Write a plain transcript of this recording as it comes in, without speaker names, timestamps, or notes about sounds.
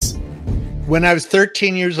When I was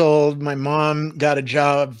 13 years old, my mom got a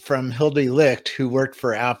job from Hildy Licht, who worked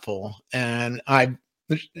for Apple, and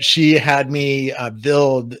she had me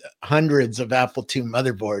build hundreds of Apple II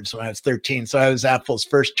motherboards when I was 13. So I was Apple's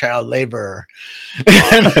first child laborer,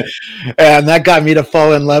 and that got me to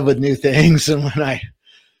fall in love with new things. And when I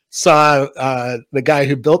saw the guy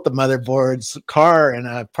who built the motherboard's car in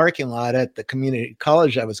a parking lot at the community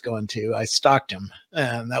college I was going to, I stalked him,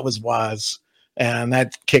 and that was Woz. And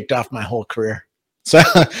that kicked off my whole career. So,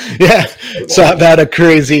 yeah, so I've had a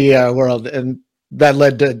crazy world, and that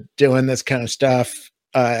led to doing this kind of stuff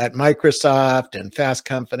at Microsoft and Fast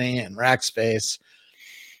Company and Rackspace.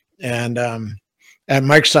 And at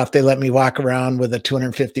Microsoft, they let me walk around with a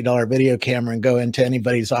 $250 video camera and go into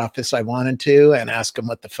anybody's office I wanted to and ask them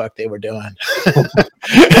what the fuck they were doing.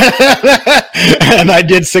 And I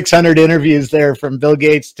did 600 interviews there, from Bill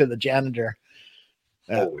Gates to the janitor.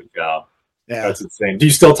 Holy cow. Yeah, that's insane. Do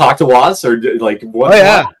you still talk to Woz, or like what?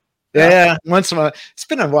 Oh yeah. Once in a while. It's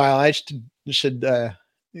been a while. I should.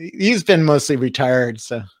 He's been mostly retired,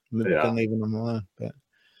 so I've been leaving him alone. But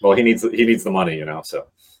well, he needs the money, So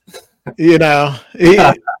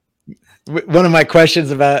one of my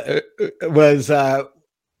questions about was,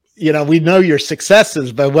 we know your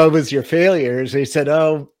successes, but what was your failures? He said,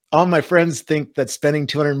 "Oh, all my friends think that spending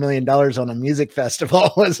 $200 million on a music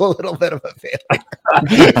festival was a little bit of a failure."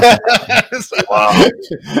 Wow.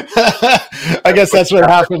 I guess that's what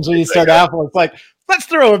happens when you start Apple. It's like, let's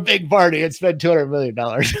throw a big party and spend $200 million.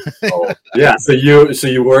 Oh, yeah. So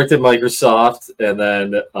you worked at Microsoft, and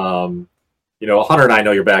then, Hunter and I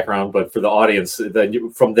know your background, but for the audience, then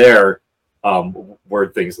from there, where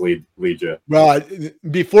things lead you? Well,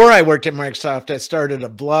 before I worked at Microsoft, I started a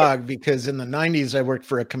blog because in the 90s, I worked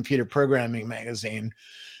for a computer programming magazine,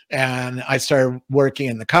 and I started working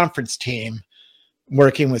in the conference team,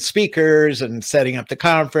 working with speakers and setting up the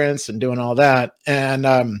conference and doing all that. And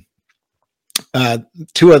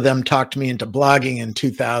two of them talked me into blogging in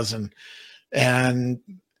 2000. And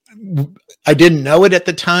I didn't know it at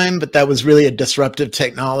the time, but that was really a disruptive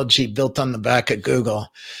technology built on the back of Google.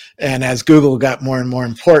 And as Google got more and more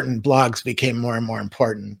important, blogs became more and more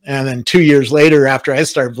important. And then 2 years later, after I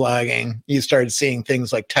started blogging, you started seeing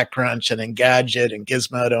things like TechCrunch and Engadget and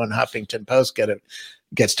Gizmodo and Huffington Post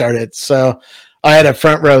get started. So I had a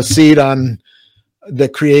front row seat on the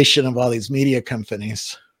creation of all these media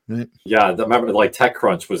companies. Right? Yeah, I remember like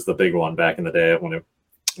TechCrunch was the big one back in the day when it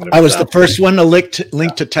I was the first one to link to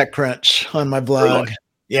TechCrunch on my blog. Really?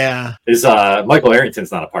 Yeah. Is Michael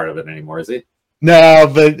Arrington's not a part of it anymore, is he? No,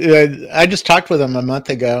 but I just talked with him a month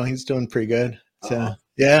ago. He's doing pretty good. So,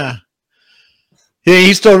 yeah.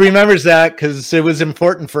 He still remembers that because it was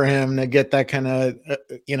important for him to get that kind of,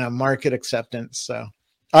 market acceptance. So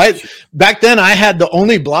back then I had the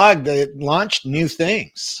only blog that launched new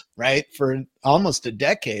things, right? For almost a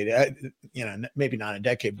decade, maybe not a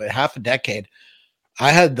decade, but half a decade. I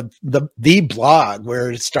had the blog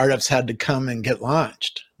where startups had to come and get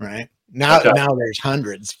launched, right? Now there's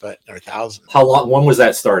hundreds, or thousands. How long? When was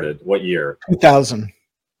that started? What year? 2000.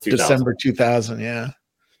 December 2000. Yeah.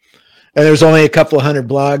 And there was only a couple of hundred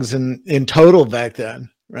blogs in total back then,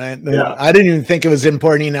 right? Yeah. I didn't even think it was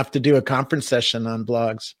important enough to do a conference session on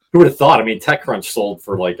blogs. Who would have thought? I mean, TechCrunch sold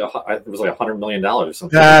for it was like $100 million or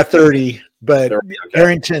something. 30, but 30, okay.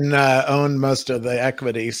 Arrington owned most of the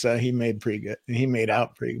equity, so he made pretty good. He made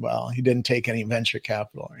out pretty well. He didn't take any venture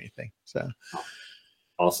capital or anything. So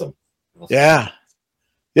awesome. Yeah.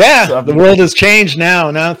 Yeah, the world has changed now.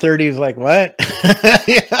 Now 30 is like, what?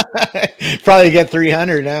 Probably get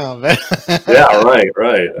 300 now. But yeah,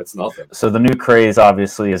 right. That's nothing. So the new craze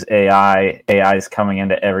obviously is AI. AI is coming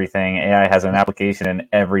into everything. AI has an application in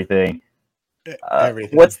everything.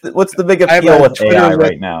 Everything. What's the big appeal with AI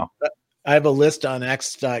right now? I have a list on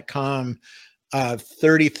X.com,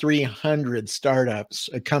 3,300 startups,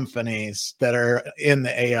 companies that are in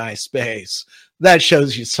the AI space. That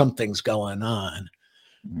shows you something's going on.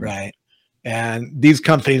 Right. And these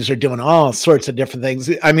companies are doing all sorts of different things.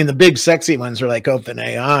 I mean, the big sexy ones are like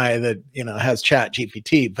OpenAI that, has Chat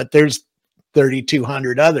GPT, but there's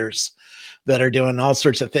 3,200 others that are doing all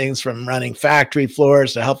sorts of things, from running factory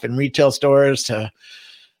floors to helping retail stores to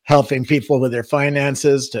helping people with their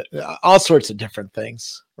finances to all sorts of different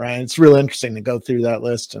things. Right. It's real interesting to go through that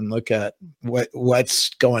list and look at what's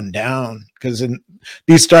going down, because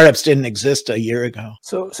these startups didn't exist a year ago.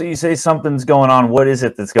 So you say something's going on. What is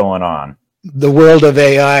it that's going on? The world of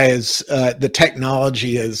AI is the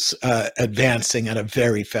technology is advancing at a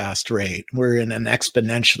very fast rate. We're in an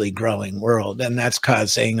exponentially growing world, and that's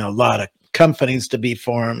causing a lot of companies to be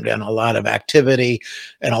formed and a lot of activity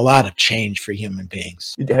and a lot of change for human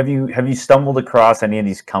beings. Have you stumbled across any of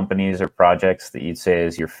these companies or projects that you'd say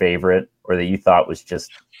is your favorite, or that you thought was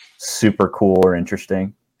just super cool or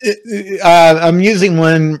interesting? I'm using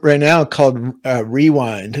one right now called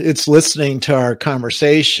Rewind. It's listening to our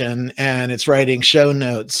conversation and it's writing show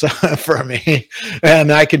notes for me,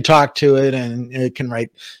 and I can talk to it and it can write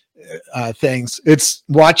things. It's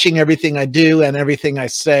watching everything I do and everything I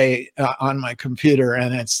say on my computer,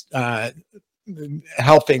 and it's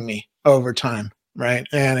helping me over time. Right.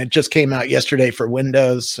 And it just came out yesterday for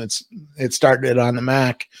Windows. It started on the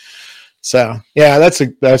Mac. So yeah, that's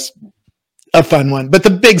a fun one. But the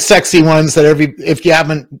big sexy ones that if you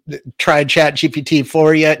haven't tried ChatGPT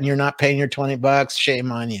 4 yet and you're not paying your $20,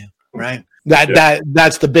 shame on you, right?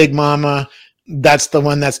 That's the big mama. That's the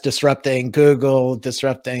one that's disrupting Google,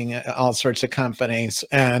 disrupting all sorts of companies.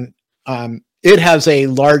 And it has a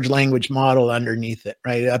large language model underneath it,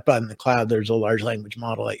 right? Up on the cloud, there's a large language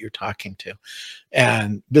model that you're talking to.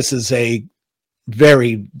 And this is a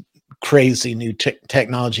very crazy new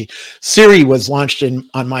technology. Siri was launched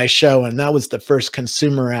on my show, and that was the first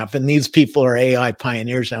consumer app. And these people are AI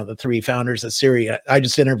pioneers now, the 3 founders of Siri. I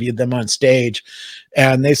just interviewed them on stage,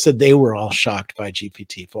 and they said they were all shocked by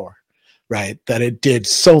GPT-4, right? That it did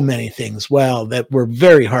so many things well that were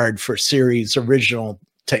very hard for Siri's original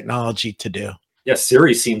technology to do. Yeah,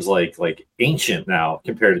 Siri seems like ancient now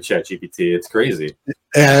compared to ChatGPT. It's crazy.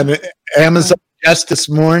 And Amazon just this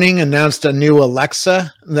morning announced a new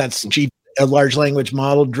Alexa that's a large language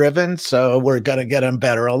model driven. So we're going to get a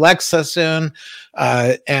better Alexa soon.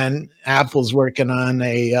 And Apple's working on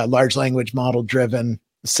a large language model driven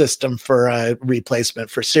system for a replacement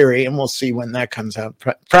for Siri. And we'll see when that comes out.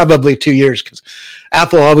 Probably 2 years, because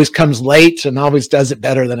Apple always comes late and always does it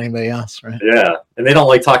better than anybody else, right? Yeah. And they don't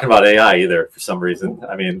like talking about AI either for some reason.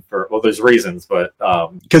 I mean, there's reasons, but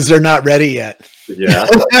because they're not ready yet. Yeah.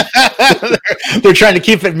 They're trying to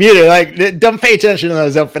keep it muted. Like, don't pay attention to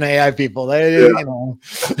those open AI people. They, you know,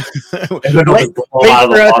 wait for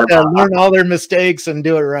us to learn all their mistakes and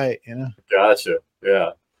do it right. You know. Gotcha.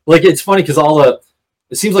 Yeah. Like, it's funny because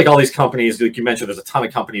it seems like all these companies, like you mentioned, there's a ton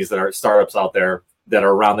of companies that are startups out there that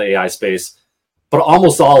are around the AI space, but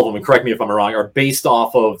almost all of them, and correct me if I'm wrong, are based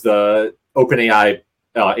off of the OpenAI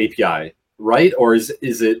API, right? Or is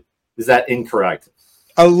that incorrect?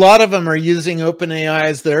 A lot of them are using OpenAI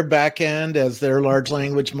as their backend, as their large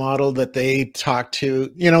language model that they talk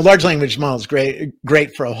to. You know, large language model is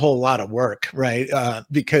great for a whole lot of work, right?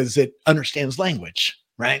 Because it understands language.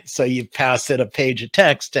 Right. So you pass it a page of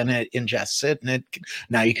text and it ingests it, and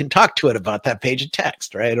now you can talk to it about that page of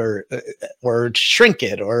text, right? Or shrink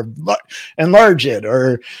it, or enlarge it,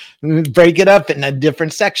 or break it up into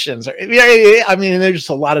different sections. I mean, there's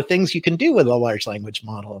a lot of things you can do with a large language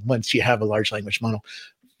model once you have a large language model.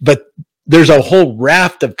 But there's a whole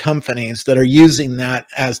raft of companies that are using that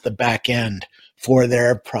as the back end for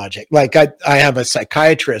their project. Like I have a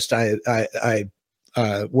psychiatrist I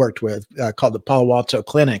worked with called the Palo Alto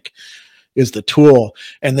Clinic is the tool,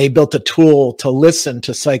 and they built a tool to listen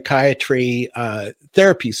to psychiatry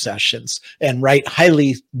therapy sessions and write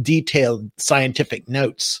highly detailed scientific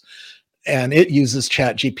notes. And it uses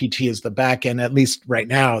ChatGPT as the backend. At least right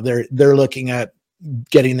now, they're looking at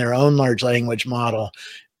getting their own large language model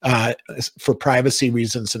for privacy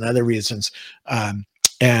reasons and other reasons.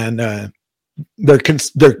 They're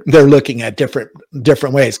looking at different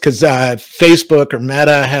ways, because Facebook or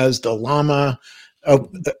Meta has the Llama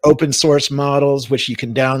open source models, which you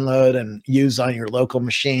can download and use on your local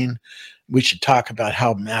machine. We should talk about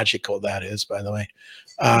how magical that is, by the way.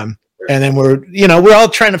 And then we're all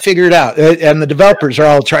trying to figure it out, and the developers are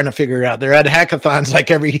all trying to figure it out. They're at hackathons like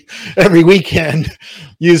every weekend,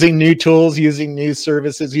 using new tools, using new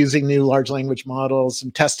services, using new large language models,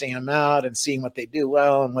 and testing them out and seeing what they do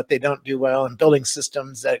well and what they don't do well, and building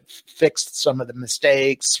systems that fix some of the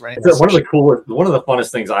mistakes. Right. One of the funnest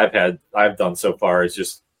things I've done so far is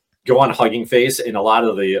just go on Hugging Face, and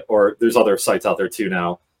there's other sites out there too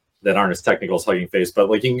now that aren't as technical as Hugging Face, but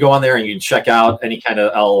like you can go on there and you can check out any kind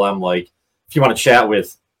of LLM. Like if you want to chat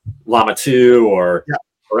with Llama 2 or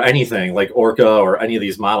anything like Orca or any of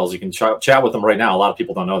these models, you can chat with them right now. A lot of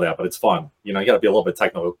people don't know that, but it's fun. You know, you got to be a little bit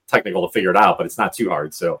technical to figure it out, but it's not too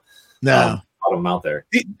hard. So no, lot of them out there.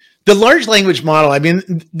 The large language model, I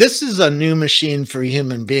mean, this is a new machine for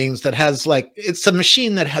human beings that has it's a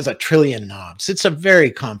machine that has 1 trillion knobs. It's a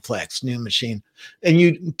very complex new machine. And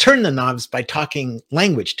you turn the knobs by talking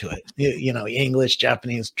language to it, you know, English,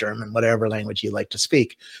 Japanese, German, whatever language you like to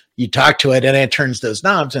speak. You talk to it and it turns those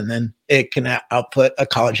knobs, and then it can output a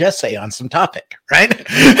college essay on some topic, right?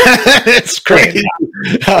 It's crazy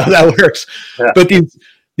how that works. Yeah. But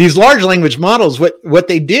these large language models, what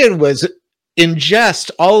they did was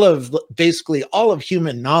ingest basically all of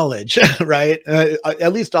human knowledge, right?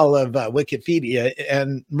 At least all of Wikipedia,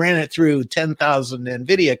 and ran it through 10,000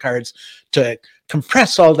 NVIDIA cards to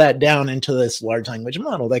compress all that down into this large language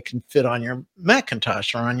model that can fit on your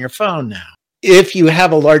Macintosh or on your phone now. If you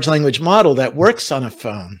have a large language model that works on a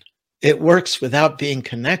phone, it works without being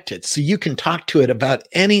connected. So you can talk to it about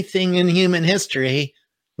anything in human history,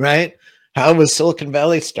 right? How was Silicon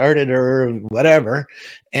Valley started or whatever,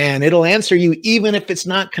 and it'll answer you even if it's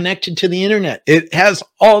not connected to the internet. It has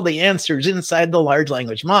all the answers inside the large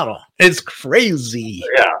language model. It's crazy.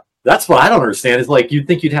 Yeah, that's what I don't understand. Is you'd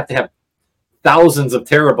think you'd have to have thousands of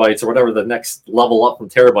terabytes or whatever the next level up from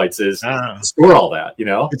terabytes is to store all that, you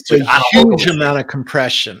know? It's a huge amount of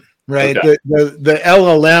compression. Right. Okay. The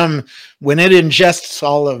LLM, when it ingests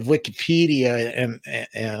all of Wikipedia and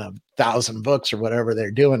 1,000 books or whatever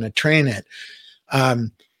they're doing to train it,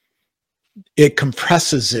 it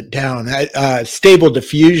compresses it down. Stable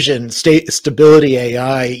Diffusion, Stability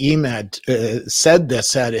AI, EMAD said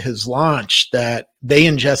this at his launch, that they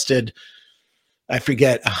ingested, I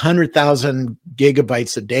forget, 100,000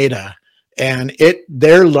 gigabytes of data, and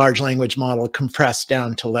their large language model compressed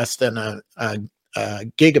down to less than a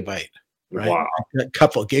gigabyte, right? Wow. A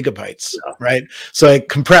couple gigabytes, right? So it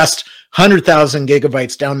compressed 100,000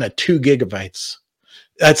 gigabytes down to 2 gigabytes.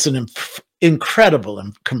 That's an incredible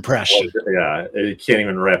compression. Yeah, you can't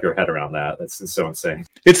even wrap your head around that. That's so insane.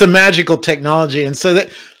 It's a magical technology, and so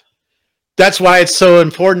that's why it's so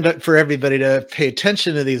important for everybody to pay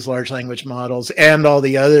attention to these large language models and all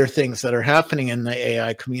the other things that are happening in the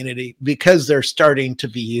AI community, because they're starting to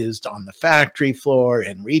be used on the factory floor,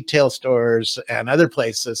 in retail stores, and other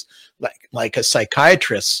places, like a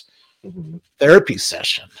psychiatrist's therapy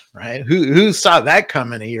session, right? Who saw that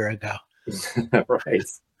coming a year ago? Right.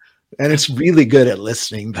 And it's really good at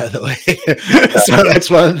listening, by the way. So that's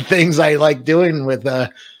one of the things I like doing with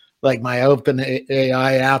my Open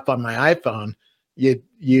AI app on my iPhone.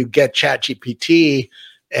 You get ChatGPT,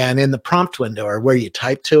 and in the prompt window, or where you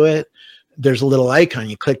type to it, there's a little icon.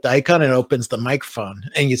 You click the icon, and it opens the microphone,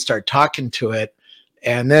 and you start talking to it.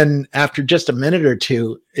 And then after just a minute or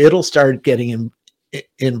two, it'll start getting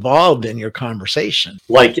involved in your conversation.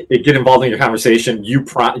 Like, it get involved in your conversation. Do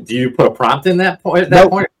you put a prompt in that point? At that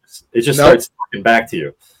point, it just starts talking back to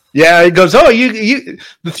you. Yeah, it goes, oh, you,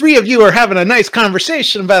 the three of you are having a nice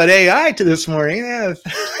conversation about AI this morning. Yeah,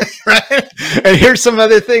 right? And here's some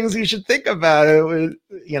other things you should think about,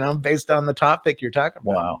 based on the topic you're talking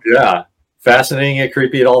about. Wow. Yeah. Fascinating and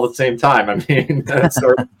creepy at all at the same time. I mean, that's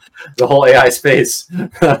the whole AI space.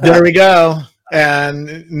 There we go.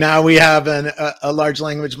 And now we have a large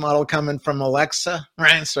language model coming from Alexa,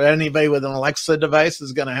 right? So anybody with an Alexa device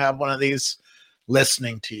is going to have one of these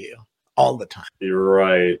listening to you all the time. You're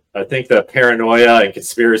right. I think the paranoia and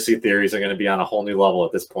conspiracy theories are going to be on a whole new level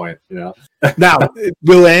at this point, Now,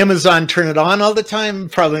 will Amazon turn it on all the time?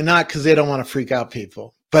 Probably not, because they don't want to freak out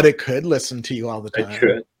people. But it could listen to you all the time. It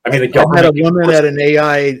could. I mean, I had a woman at an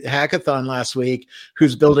AI hackathon llast week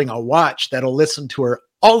who's building a watch that'll listen to her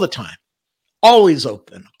all the time. Always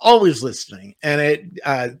open, always listening, and it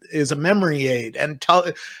is a memory aid and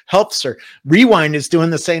helps her. Rewind is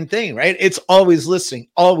doing the same thing, right? It's always listening,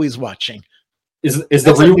 always watching. Is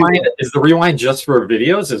the rewind just for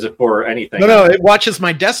videos? Is it for anything? No, it watches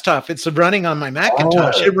my desktop. It's running on my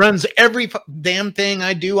Macintosh. It runs every damn thing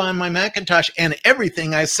I do on my Macintosh and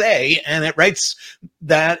everything I say, and it writes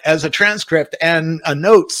that as a transcript and a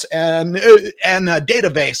notes and a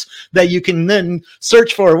database that you can then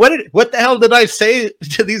search for. What the hell did I say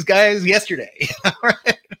to these guys yesterday?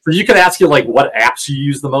 Right? So you could ask you what apps you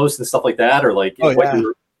use the most and stuff like that, or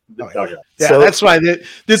Yeah, so that's why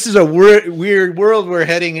this is a weird world we're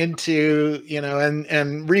heading into,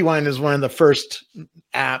 and Rewind is one of the first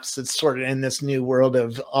apps that's sort of in this new world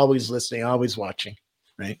of always listening, always watching,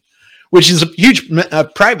 right? Which is a huge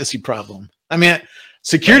privacy problem. I mean,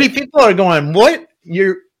 security people are going, what?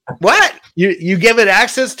 You give it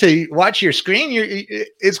access to watch your screen?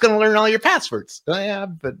 It's going to learn all your passwords. Oh, yeah,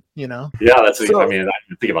 but Yeah, that's. I didn't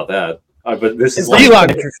think about that. But this is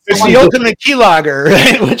keylogger. It's the ultimate keylogger,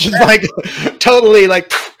 right? Which is totally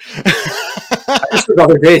Just the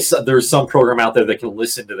other day, there's some program out there that can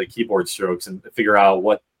listen to the keyboard strokes and figure out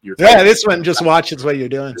what you're. Yeah, this one just watches what you're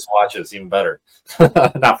doing. Just watches, even better.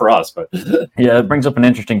 Not for us, but yeah, it brings up an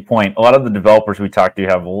interesting point. A lot of the developers we talk to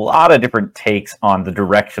have a lot of different takes on the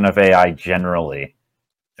direction of AI generally.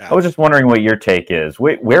 Yeah. I was just wondering what your take is.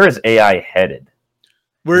 Where is AI headed?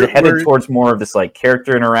 Is it headed towards more of this like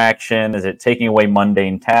character interaction? Is it taking away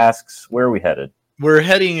mundane tasks? Where are we headed? We're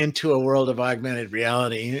heading into a world of augmented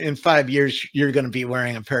reality. In 5 years, you're going to be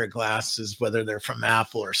wearing a pair of glasses, whether they're from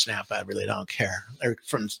Apple or Snap. I really don't care.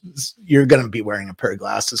 You're going to be wearing a pair of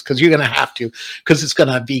glasses because you're going to have to, because it's going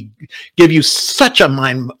to give you such a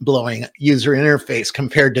mind-blowing user interface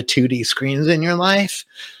compared to 2D screens in your life.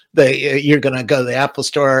 You're going to go to the Apple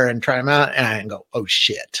store and try them out and go, oh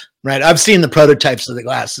shit, right? I've seen the prototypes of the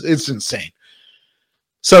glasses. It's insane.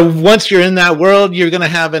 So once you're in that world, you're going to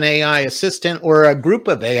have an AI assistant or a group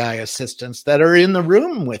of AI assistants that are in the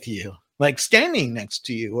room with you, like standing next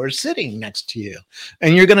to you or sitting next to you.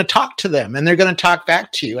 And you're going to talk to them and they're going to talk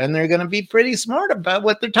back to you. And they're going to be pretty smart about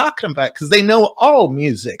what they're talking about because they know all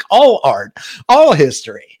music, all art, all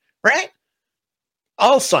history, right?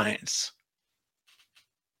 All science.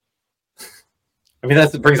 I mean,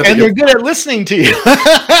 that brings up. And they're good at listening to you.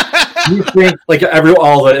 You think, like,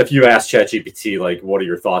 if you ask ChatGPT, like, what are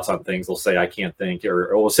your thoughts on things, they'll say, I can't think,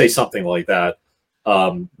 or we'll say something like that.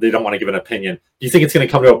 They don't want to give an opinion. Do you think it's going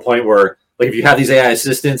to come to a point where, like, if you have these AI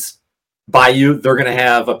assistants by you, they're going to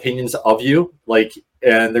have opinions of you, like,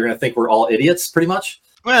 and they're going to think we're all idiots, pretty much?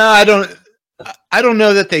 Well, I don't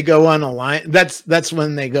know that they go unaligned. That's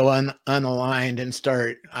when they go unaligned and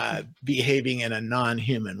start behaving in a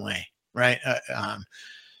non-human way, right?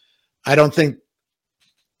 I don't think.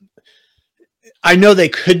 I know they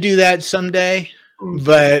could do that someday,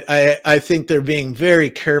 but I think they're being very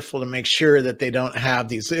careful to make sure that they don't have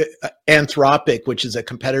these. Anthropic, which is a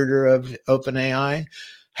competitor of OpenAI,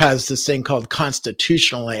 has this thing called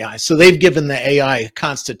constitutional AI. So they've given the AI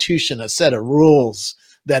constitution a set of rules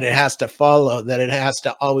that it has to follow, that it has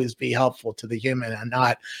to always be helpful to the human and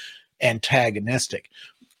not antagonistic.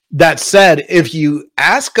 That said, if you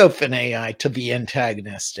ask OpenAI to be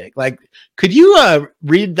antagonistic, like, could you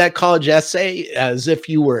read that college essay as if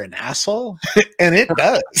you were an asshole? And it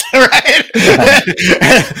does, right?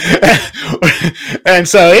 And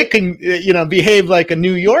so it can, behave like a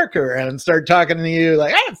New Yorker and start talking to you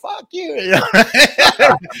like, "Hey, fuck you,"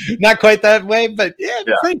 Not quite that way, but yeah,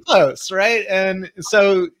 pretty close, right? And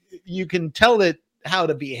so you can tell it how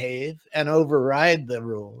to behave and override the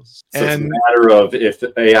rules. So it's a matter of if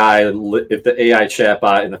the AI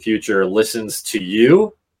chatbot in the future listens to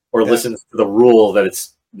you or listens to the rule that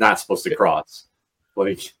it's not supposed to cross.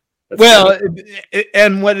 Like,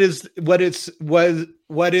 and what is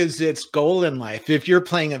its goal in life? If you're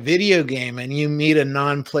playing a video game and you meet a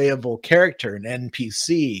non-playable character, an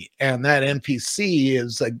NPC, and that NPC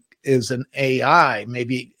is an AI,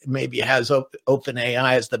 maybe has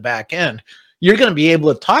OpenAI as the back end, you're going to be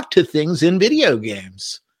able to talk to things in video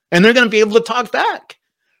games and they're going to be able to talk back,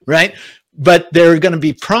 right? But they're going to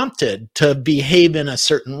be prompted to behave in a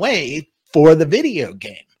certain way for the video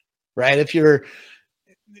game, right? If you're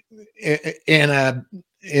in a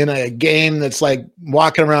game that's like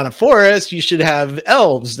walking around a forest, you should have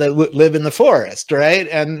elves that live in the forest, right?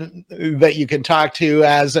 And that you can talk to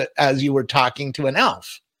as you were talking to an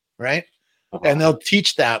elf, right? And they'll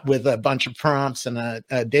teach that with a bunch of prompts and a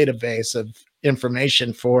database of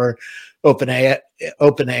information for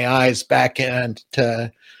OpenAI's backend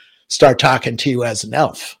to start talking to you as an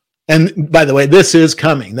elf. And by the way, this is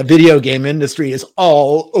coming. The video game industry is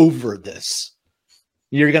all over this.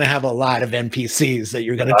 You're going to have a lot of NPCs that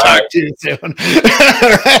you're going to talk to soon.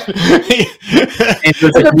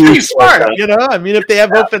 They're pretty smart, I mean, if they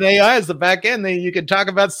have OpenAI as the back end, then you can talk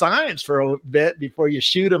about science for a bit before you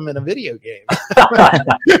shoot them in a video game.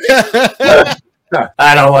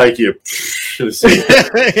 I don't like you.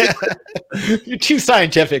 You're too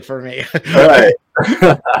scientific for me. All right.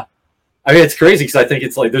 I mean, it's crazy because I think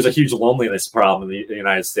it's like there's a huge loneliness problem in the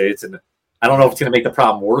United States, and I don't know if it's going to make the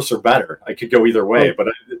problem worse or better. I could go either way. But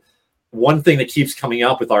one thing that keeps coming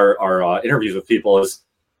up with our interviews with people is,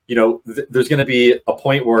 there's going to be a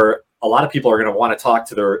point where a lot of people are going to want to talk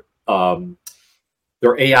to their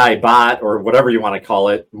AI bot or whatever you want to call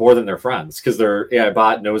it more than their friends because their AI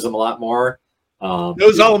bot knows them a lot more.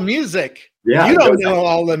 Knows all the music. Yeah, you don't know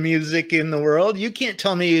all the music in the world. You can't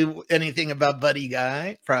tell me anything about Buddy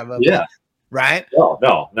Guy, probably. Yeah. Right?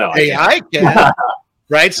 No. AI can.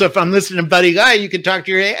 Right? So if I'm listening to Buddy Guy, you can talk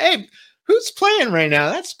to your AI. Hey, who's playing right now?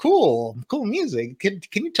 That's cool music. Can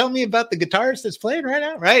you tell me about the guitarist that's playing right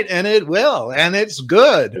now? Right, and it will, and it's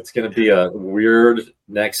good. It's going to be a weird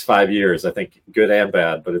next 5 years. I think good and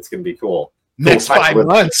bad, but it's going to be cool. Next 5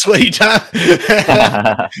 months. What are you talking?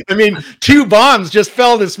 I mean, 2 bombs just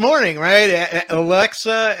fell this morning, right?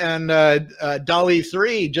 Alexa and Dolly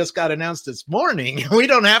 3 just got announced this morning. We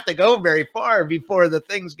don't have to go very far before the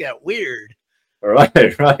things get weird. Right.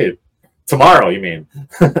 Tomorrow, you mean?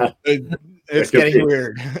 It's getting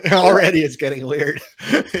weird. Already it's getting weird.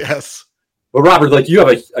 Yes. Well, Robert, like you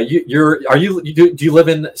have do you live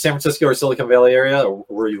in San Francisco or Silicon Valley area, or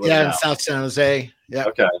where are you living? Yeah, now? in South San Jose. Yeah.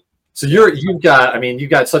 Okay. So you've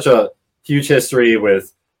got such a huge history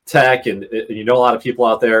with tech, and you know a lot of people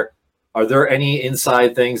out there. Are there any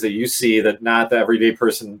inside things that you see that not the everyday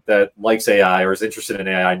person that likes AI or is interested in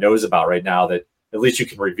AI knows about right now that at least you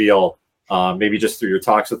can reveal, maybe just through your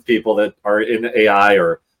talks with people that are in AI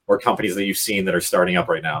or companies that you've seen that are starting up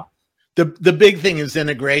right now? The big thing is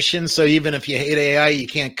integration. So even if you hate AI, you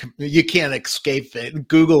can't escape it.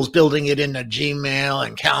 Google's building it into Gmail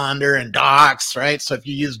and Calendar and Docs, right? So if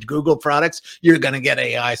you use Google products, you're going to get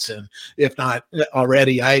AI soon. If not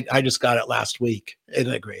already, I just got it last week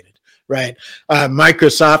integrated. Right.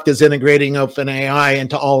 Microsoft is integrating OpenAI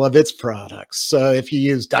into all of its products. So if you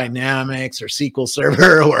use Dynamics or SQL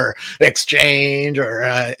Server or Exchange or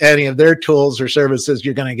any of their tools or services,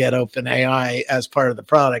 you're going to get OpenAI as part of the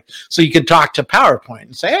product. So you can talk to PowerPoint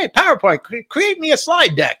and say, hey, PowerPoint, create me a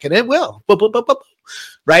slide deck, and it will. Boop, boop, boop, boop.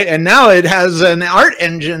 Right. And now it has an art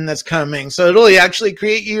engine that's coming. So it'll actually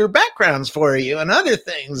create your backgrounds for you and other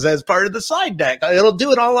things as part of the slide deck. It'll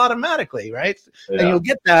do it all automatically. Right. Yeah. And you'll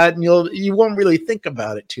get that and you won't really think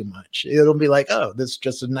about it too much. It'll be like, oh, this is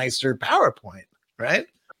just a nicer PowerPoint. Right.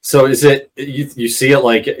 So is it, you see it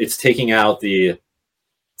like it's taking out the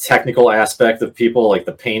technical aspect of people, like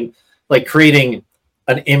the pain, like creating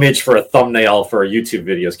an image for a thumbnail for a YouTube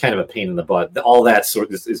video is kind of a pain in the butt. All that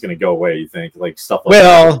sort is going to go away. You think like stuff like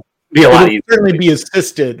that be a lot easier. Certainly be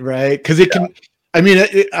assisted, right? Because it can. I mean,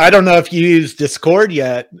 I don't know if you use Discord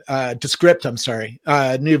yet. Descript, I'm sorry,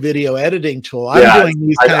 new video editing tool. I'm doing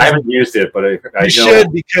these. I haven't used it, but I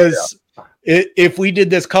should because. If we did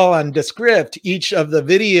this call on Descript, each of the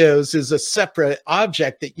videos is a separate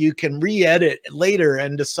object that you can re-edit later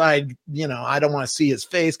and decide, I don't want to see his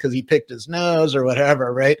face because he picked his nose or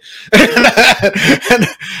whatever, right?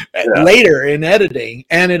 Later in editing.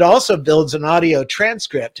 And it also builds an audio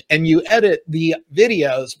transcript, and you edit the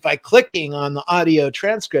videos by clicking on the audio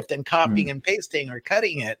transcript and copying and pasting or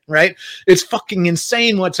cutting it, right? It's fucking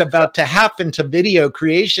insane what's about to happen to video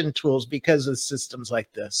creation tools because of systems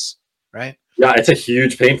like this. Right. Yeah, it's a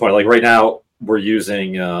huge pain point. Like right now, we're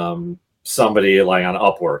using somebody like on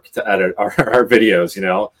Upwork to edit our videos,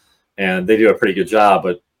 and they do a pretty good job.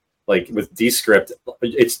 But like with Descript,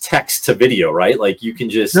 it's text to video, right? Like you can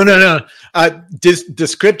just no.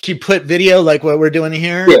 Descript, you put video like what we're doing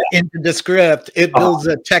here into Descript. It builds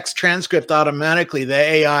a text transcript automatically. The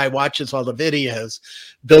AI watches all the videos,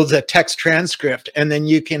 builds a text transcript, and then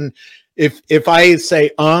you can. If I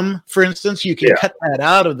say for instance, you can cut that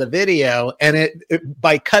out of the video, and it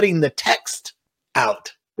by cutting the text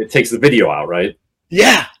out, it takes the video out, right?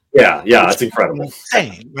 Yeah, that's incredible.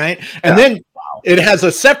 Insane, right? And then it has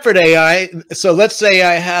a separate AI. So let's say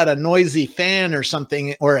I had a noisy fan or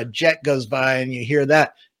something, or a jet goes by, and you hear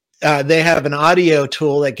that. They have an audio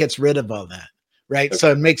tool that gets rid of all that. Right. Okay.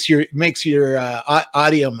 So it makes your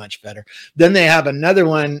audio much better. Then they have another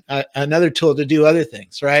one, another tool to do other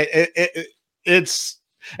things. Right.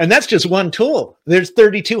 And that's just one tool. There's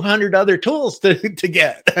 3,200 other tools to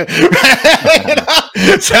get. So,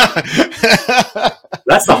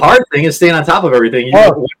 that's the hard thing is staying on top of everything.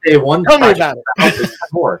 Tell me about it.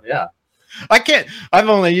 More. Yeah. I can't. I've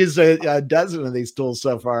only used a dozen of these tools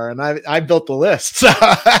so far, and I built the list. So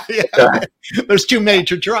there's too many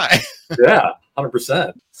to try. Yeah.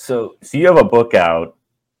 100%. So you have a book out.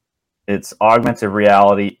 It's augmented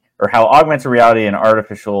reality, or how augmented reality and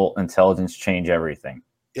artificial intelligence change everything.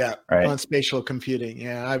 Yeah, right. On spatial computing.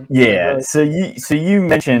 So you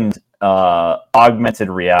mentioned augmented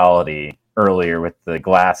reality earlier with the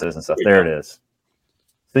glasses and stuff. Yeah. There it is.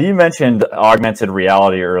 So you mentioned augmented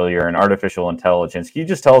reality earlier and artificial intelligence. Can you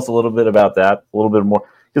just tell us a little bit about that? A little bit more,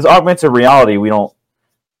 because augmented reality,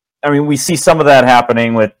 we see some of that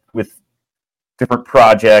happening with different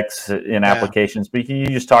projects in applications, but can you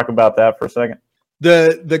just talk about that for a second?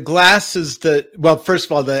 The glasses first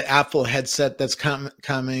of all, the Apple headset that's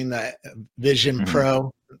coming, the Vision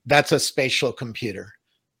Pro, that's a spatial computer.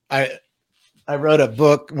 I wrote a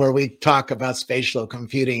book where we talk about spatial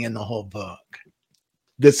computing in the whole book.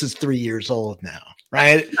 This is 3 years old now.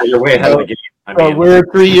 right? You're way ahead of the game. I mean, we're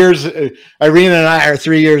 3 years. Irina and I are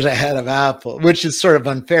 3 years ahead of Apple, which is sort of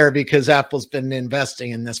unfair because Apple's been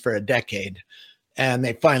investing in this for a decade, and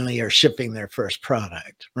they finally are shipping their first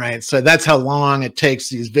product, right? So that's how long it takes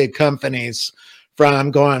these big companies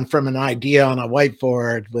from going from an idea on a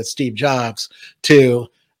whiteboard with Steve Jobs to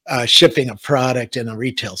shipping a product in a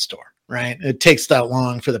retail store, right? It takes that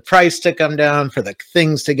long for the price to come down, for the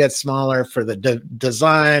things to get smaller, for the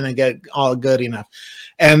design and get all good enough.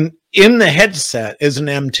 And in the headset is an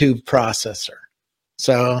M2 processor.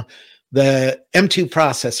 So the M2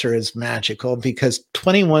 processor is magical because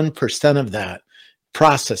 21% of that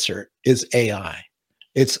processor is AI.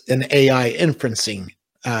 It's an AI inferencing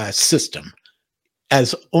system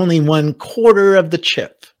as only 1/4 of the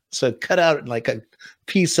chip. So cut out like a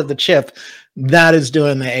piece of the chip that is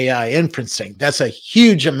doing the AI inferencing. That's a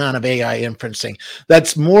huge amount of AI inferencing.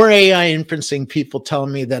 That's more AI inferencing, people tell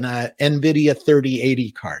me, than a NVIDIA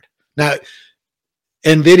 3080 card. Now,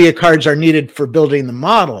 NVIDIA cards are needed for building the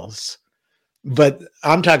models, but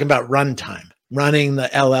I'm talking about runtime, running the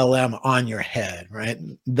LLM on your head, right?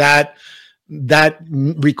 That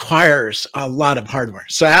requires a lot of hardware.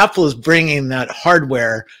 So Apple is bringing that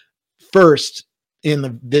hardware first in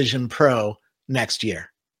the Vision Pro next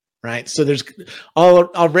year, right? So there's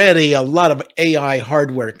already a lot of AI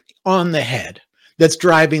hardware on the head that's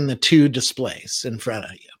driving the two displays in front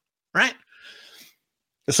of you, right?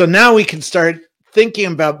 So now we can start thinking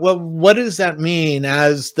about, well, what does that mean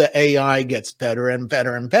as the AI gets better and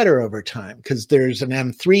better and better over time? Because there's an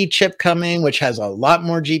M3 chip coming, which has a lot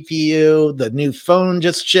more GPU. The new phone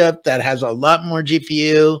just shipped that has a lot more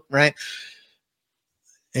GPU, right?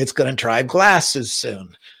 It's going to drive glasses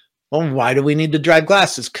soon. Well, why do we need to drive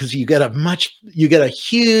glasses? Because you get a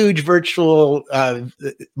huge virtual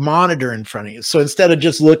monitor in front of you. So instead of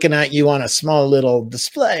just looking at you on a small little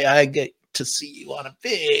display, I get to see you on a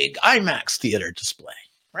big IMAX theater display,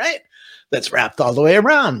 right? That's wrapped all the way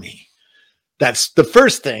around me. That's the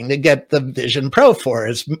first thing to get the Vision Pro for,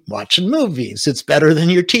 is watching movies. It's better than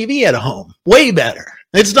your TV at home. Way better.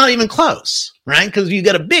 It's not even close, right? Because you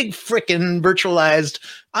get a big freaking virtualized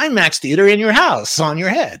IMAX theater in your house on your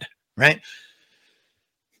head, right?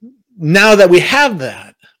 Now that we have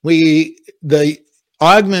that, the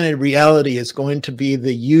augmented reality is going to be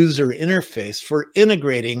the user interface for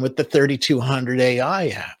integrating with the 3200 AI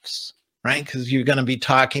apps, right? Because you're going to be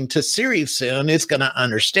talking to Siri soon. It's going to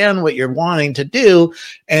understand what you're wanting to do,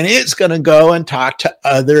 and it's going to go and talk to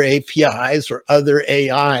other APIs or other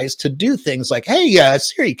AIs to do things like, hey,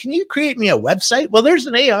 Siri, can you create me a website? Well, there's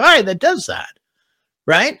an AI that does that,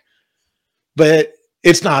 right? But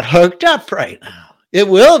it's not hooked up right now. It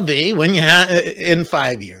will be when in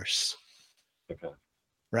 5 years. Okay.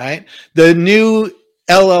 Right? The new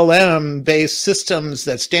LLM-based systems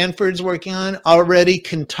that Stanford's working on already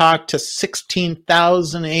can talk to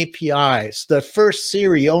 16,000 APIs. The first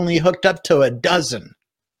Siri only hooked up to 12.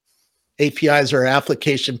 APIs are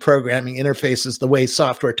application programming interfaces, the way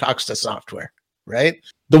software talks to software, right?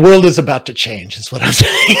 The world is about to change, is what I'm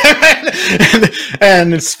saying.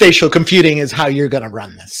 and spatial computing is how you're going to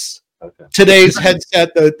run this. Okay. Today's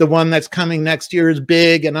headset, the one that's coming next year, is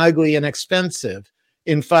big and ugly and expensive.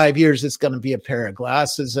 In 5 years, it's going to be a pair of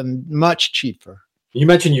glasses and much cheaper. You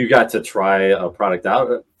mentioned you got to try a product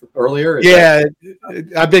out earlier.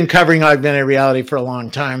 I've been covering augmented reality for a long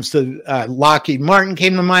time. So Lockheed Martin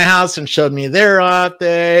came to my house and showed me their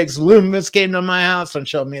optics. Loomis came to my house and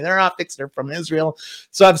showed me their optics. They're from Israel.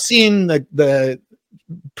 So I've seen the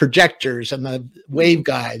projectors and the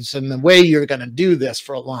waveguides and the way you're going to do this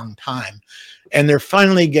for a long time. And they're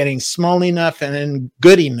finally getting small enough and then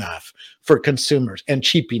good enough for consumers and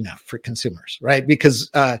cheap enough for consumers, right?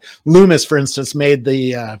 Because Loomis, for instance, made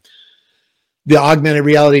the augmented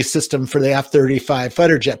reality system for the F-35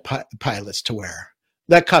 fighter jet pilots to wear.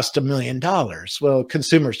 That cost $1 million. Well,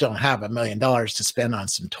 consumers don't have $1 million to spend on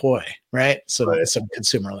some toy, right? So some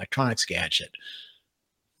consumer electronics gadget.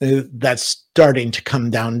 That's starting to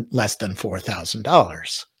come down less than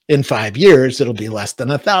 $4,000. In 5 years, it'll be less than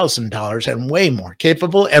 $1,000 and way more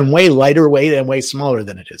capable and way lighter weight and way smaller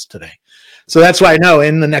than it is today. So that's why I know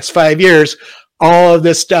in the next 5 years, all of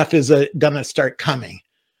this stuff is going to start coming,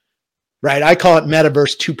 right? I call it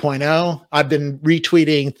Metaverse 2.0. I've been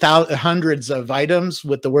retweeting hundreds of items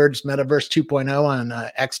with the words Metaverse 2.0 on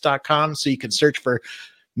x.com. So you can search for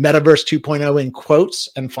Metaverse 2.0 in quotes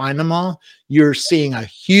and find them all. You're seeing a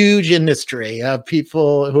huge industry of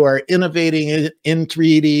people who are innovating in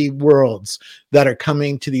 3D worlds that are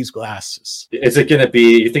coming to these glasses. Is it going to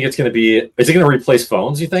be, is it going to replace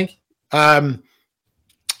phones, you think?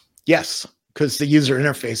 Yes, because the user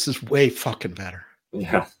interface is way fucking better.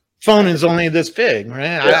 Yeah. phone is only this big, right?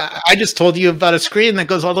 Yeah. I just told you about a screen that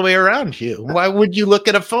goes all the way around you. Why would you look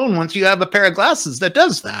at a phone once you have a pair of glasses that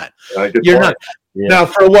does that? You're not. Yeah. Now,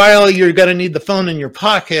 for a while, you're going to need the phone in your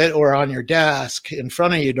pocket or on your desk in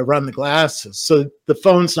front of you to run the glasses. So the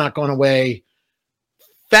phone's not going away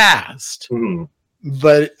fast. Mm-hmm.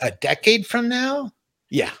 But a decade from now,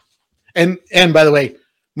 yeah. And by the way,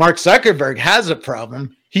 Mark Zuckerberg has a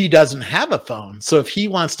problem. He doesn't have a phone. So if he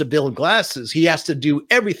wants to build glasses, he has to do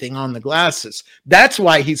everything on the glasses. That's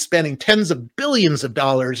why he's spending tens of billions of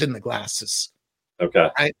dollars in the glasses. Okay.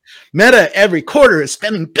 Right? Meta every quarter is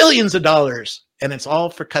spending billions of dollars, and it's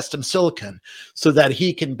all for custom silicon so that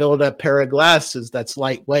he can build a pair of glasses that's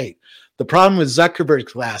lightweight. The problem with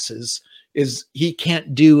Zuckerberg's glasses is he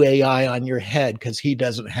can't do AI on your head because he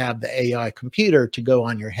doesn't have the AI computer to go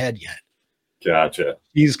on your head yet. Gotcha.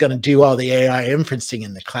 He's going to do all the AI inferencing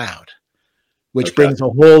in the cloud, which brings a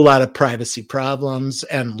whole lot of privacy problems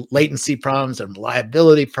and latency problems and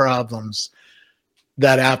reliability problems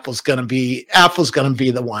that Apple's going to be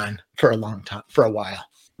the one for a long time, for a while.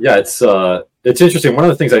 Yeah, it's interesting. One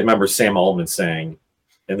of the things I remember Sam Altman saying,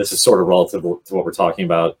 and this is sort of relative to what we're talking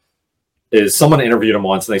about, is someone interviewed him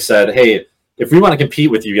once and they said, "Hey, if we want to compete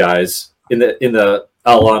with you guys in the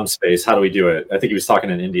LLM space, how do we do it?" I think he was talking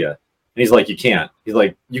in India. And he's like, "You can't." He's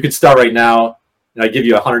like, "You could start right now and I'd give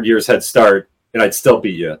you 100 years head start and I'd still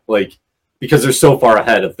beat you." Like, because they're so far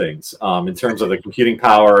ahead of things in terms of the computing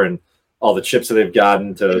power and all the chips that they've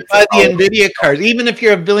gotten to buy the NVIDIA cards. Even if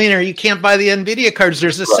you're a billionaire, you can't buy the NVIDIA cards.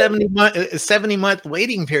 There's a 70-month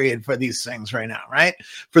waiting period for these things right now, right?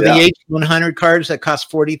 For the H100 cards that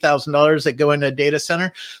cost $40,000 that go into a data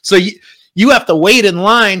center. So you have to wait in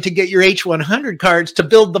line to get your H100 cards to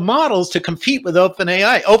build the models to compete with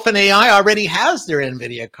OpenAI. OpenAI already has their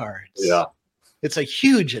NVIDIA cards. Yeah. It's a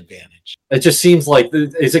huge advantage. It just seems like,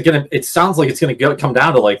 it sounds like it's going to come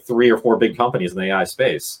down to like 3 or 4 big companies in the AI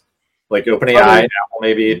space. Like OpenAI, Apple,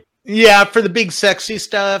 maybe. Yeah, for the big sexy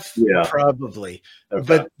stuff, probably. Okay.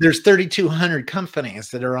 But there's 3,200 companies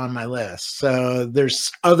that are on my list. So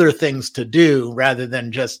there's other things to do rather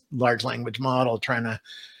than just large language model trying to,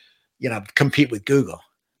 compete with Google.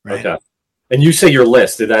 Right? Okay. And you say your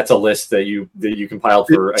list, that's a list that you compiled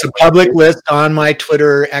for. It's a public list on my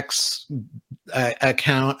Twitter X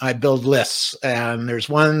account. I build lists, and there's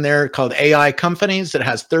one there called AI companies that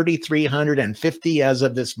has 3,350 as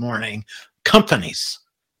of this morning. Companies,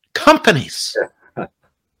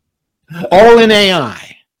 all in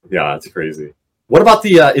AI. Yeah, that's crazy. What about the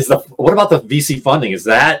VC funding? Is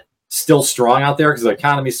that still strong out there? Because the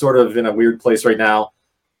economy's sort of in a weird place right now.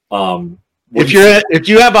 If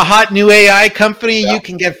you have a hot new AI company, you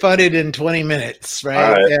can get funded in 20 minutes,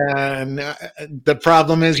 right? And the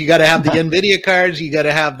problem is you got to have the NVIDIA cards, you got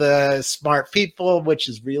to have the smart people, which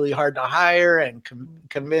is really hard to hire and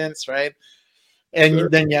convince, right?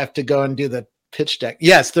 And then you have to go and do the pitch deck.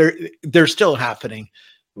 Yes, they're still happening.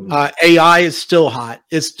 AI is still hot.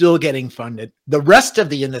 It's still getting funded. The rest of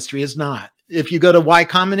the industry is not. If you go to Y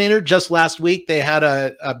Combinator, just last week, they had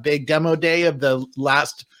a big demo day of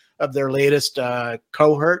their latest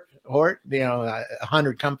cohort,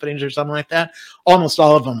 100 companies or something like that. Almost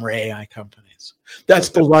all of them were AI companies. That's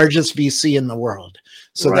the largest VC in the world.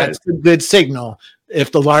 So that's a good signal.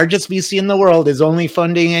 If the largest VC in the world is only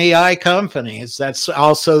funding AI companies, that's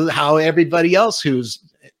also how everybody else who's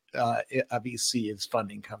a VC is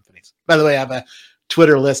funding companies. By the way, I have a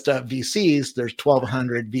Twitter list of VCs. There's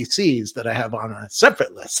 1,200 VCs that I have on a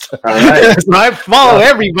separate list. All right. So I follow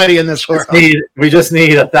everybody in this world. We just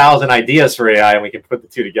need 1,000 ideas for AI, and we can put the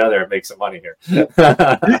two together and make some money here.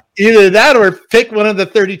 Either that, or pick one of the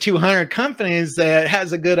 3,200 companies that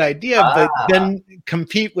has a good idea, but then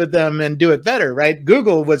compete with them and do it better. Right?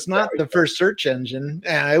 Google was not the first search engine;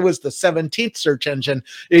 it was the 17th search engine.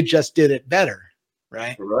 It just did it better.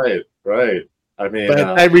 Right. Right. I mean, but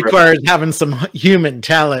that requires having some human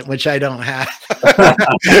talent, which I don't have.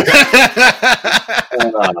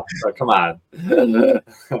 Come on.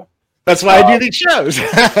 That's why I do these shows.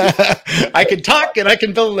 I can talk and I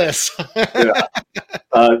can build lists.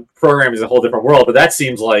 Programming is a whole different world, but that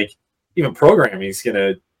seems like even programming is going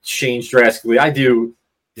to change drastically. I do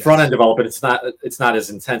front end development. It's not as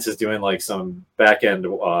intense as doing like some back end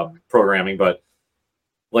programming, but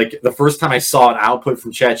like the first time I saw an output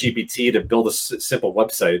from ChatGPT to build a simple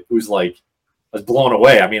website, it was like, I was blown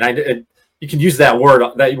away. I mean, you can use that word.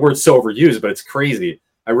 That word's so overused, but it's crazy.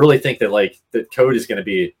 I really think that like the code is going to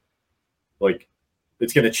be like,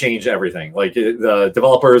 it's going to change everything. Like the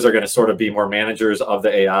developers are going to sort of be more managers of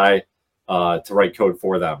the AI to write code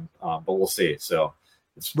for them. But we'll see. So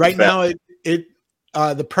right now,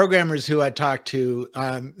 The programmers who I talked to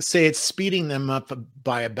say it's speeding them up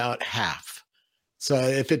by about half. So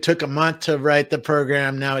if it took a month to write the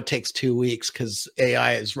program, now it takes 2 weeks because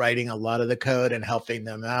AI is writing a lot of the code and helping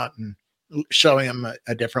them out and showing them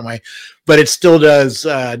a different way. But it still does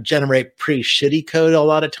generate pretty shitty code a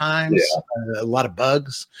lot of times, a lot of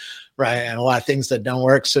bugs, right? And a lot of things that don't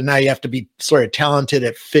work. So now you have to be sort of talented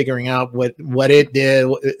at figuring out what it did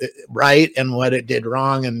right and what it did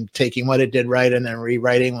wrong, and taking what it did right and then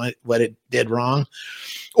rewriting what it did wrong.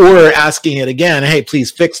 Or asking it again, hey, please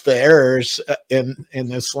fix the errors in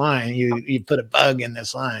this line. You put a bug in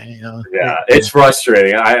this line, you know. Yeah, it's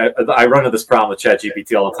frustrating. I run into this problem with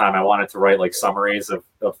ChatGPT all the time. I want it to write like summaries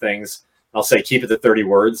of things. I'll say keep it to 30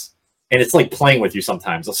 words, and it's like playing with you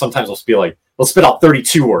sometimes. Sometimes I'll be like, we'll spit out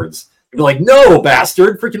 32 words. You'll be like, no,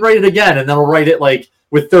 bastard, freaking write it again, and then I'll write it like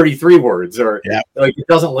with 33 words, or like it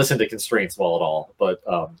doesn't listen to constraints well at all. But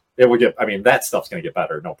it would get. I mean, that stuff's going to get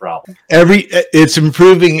better, no problem. It's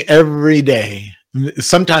improving every day.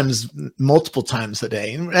 Sometimes multiple times a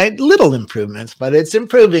day. Right? Little improvements, but it's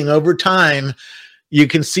improving over time. You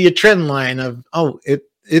can see a trend line of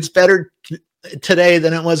it's better today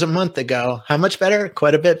than it was a month ago. How much better?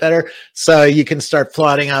 Quite a bit better. So you can start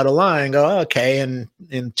plotting out a line and go, okay, and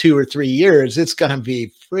in 2 or 3 years, it's going to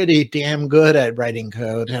be pretty damn good at writing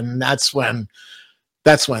code. And that's when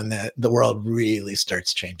the world really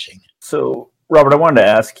starts changing. So, Robert, I wanted to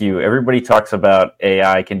ask you, everybody talks about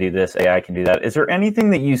AI can do this, AI can do that. Is there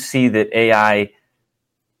anything that you see that AI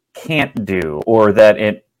can't do, or that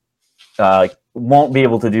it won't be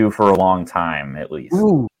able to do for a long time, at least?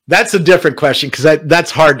 Ooh, that's a different question, because that's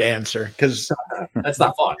hard to answer, because that's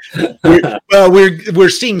not fun. we're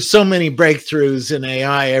seeing so many breakthroughs in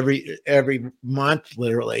AI every month,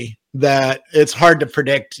 literally, that it's hard to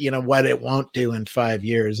predict, what it won't do in 5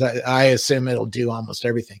 years. I assume it'll do almost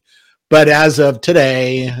everything. But as of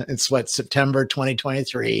today, it's September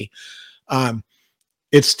 2023.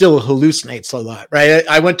 It still hallucinates a lot, right?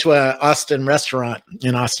 I went to an Austin restaurant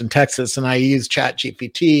in Austin, Texas, and I used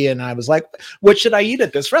ChatGPT, and I was like, what should I eat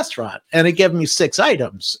at this restaurant? And it gave me 6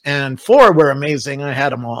 items, and 4 were amazing. I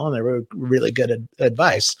had them all, and they were really good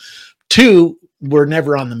advice. 2 were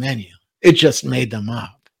never on the menu. It just made them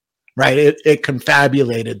up, right? It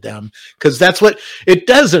confabulated them, because that's what it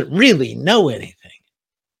doesn't really know anything,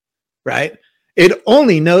 right? It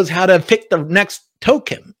only knows how to pick the next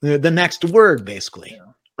token, the next word, basically,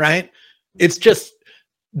 right? It's just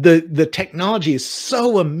the technology is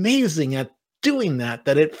so amazing at doing that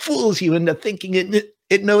it fools you into thinking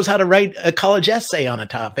it knows how to write a college essay on a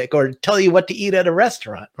topic or tell you what to eat at a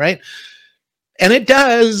restaurant, right? And it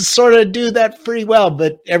does sort of do that pretty well,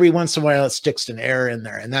 but every once in a while it sticks an error in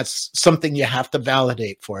there, and that's something you have to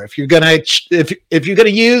validate for. If you're gonna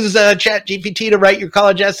use ChatGPT to write your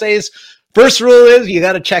college essays, first rule is you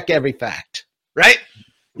got to check every fact, right?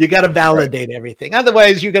 You got to validate everything.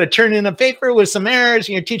 Otherwise, you're going to turn in a paper with some errors,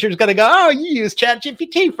 and your teacher's going to go, "Oh, you used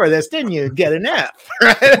ChatGPT for this, didn't you? Get an F."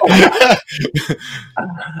 Right?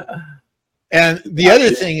 And the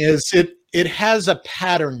other thing is it has a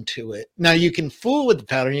pattern to it. Now, you can fool with the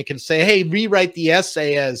pattern. You can say, hey, rewrite the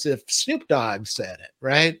essay as if Snoop Dogg said it,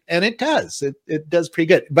 right? And it does. It does pretty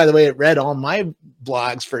good. By the way, it read all my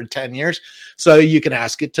blogs for 10 years. So you can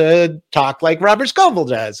ask it to talk like Robert Scoble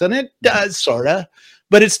does. And it does, sort of.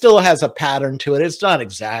 But it still has a pattern to it. It's not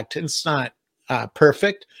exact. It's not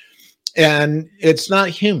perfect. And it's not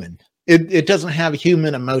human. It doesn't have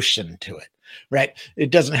human emotion to it. Right.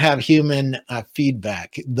 It doesn't have human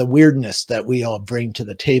feedback, the weirdness that we all bring to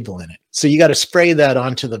the table in it. So you got to spray that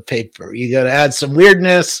onto the paper. You got to add some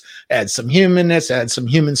weirdness, add some humanness, add some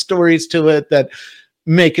human stories to it that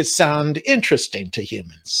make it sound interesting to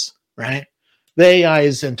humans. Right. The AI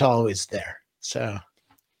isn't always there. So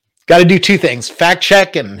got to do 2 things: fact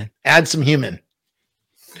check and add some human.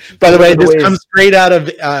 By the way, this comes straight out of,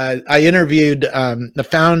 I interviewed the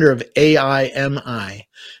founder of AIMI.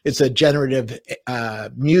 It's a generative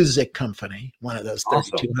music company, one of those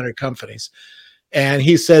 3,200 companies. And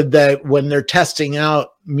he said that when they're testing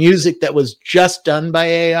out music that was just done by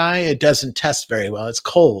AI, it doesn't test very well. It's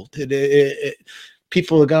cold.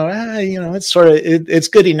 People will go, it's sort of, it's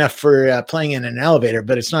good enough for playing in an elevator,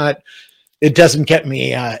 but it's not. It doesn't get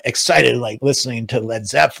me excited like listening to Led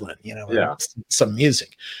Zeppelin, some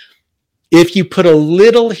music. If you put a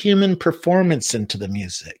little human performance into the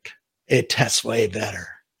music, it tests way better,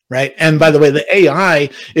 right? And by the way, the AI,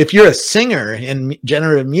 if you're a singer in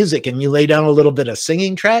generative music and you lay down a little bit of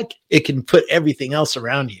singing track, it can put everything else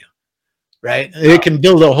around you. right? It can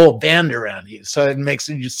build a whole band around you. So it makes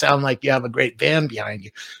you sound like you have a great band behind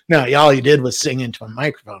you. No, all you did was sing into a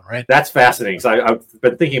microphone, right? That's fascinating. So I've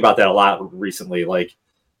been thinking about that a lot recently. Like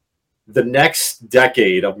the next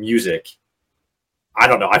decade of music, I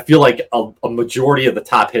don't know. I feel like a majority of the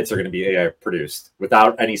top hits are going to be AI produced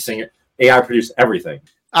without any singer. AI produced everything.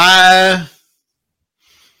 A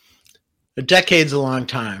decade's a long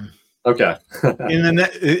time. Okay. And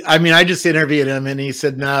then, I mean, I just interviewed him, and he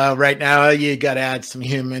said, "No, right now you got to add some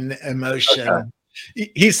human emotion."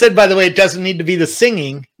 Okay. He said, by the way, it doesn't need to be the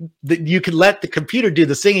singing. That you could let the computer do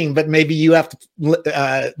the singing, but maybe you have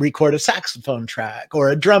to record a saxophone track or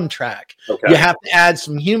a drum track. Okay. You have to add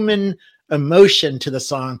some human emotion to the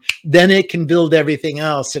song. Then it can build everything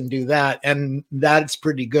else and do that, and that's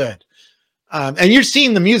pretty good. And you're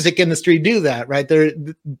seeing the music industry do that, right?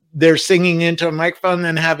 They're singing into a microphone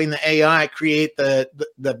and having the AI create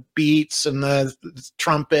the beats and the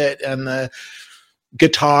trumpet and the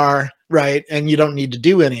guitar, right? And you don't need to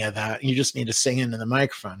do any of that. You just need to sing into the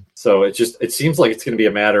microphone. So it seems like it's going to be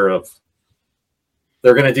a matter of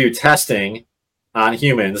they're going to do testing on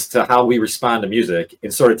humans to how we respond to music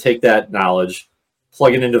and sort of take that knowledge,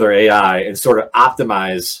 plug it into their AI, and sort of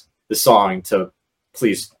optimize the song to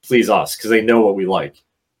please us because they know what we like.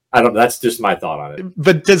 I don't. That's just my thought on it.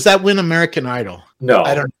 But does that win American Idol? No,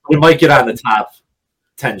 I don't. We might get on the top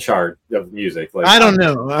 10 chart of music. Like, I don't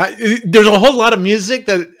know. There's a whole lot of music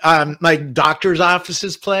that like doctors'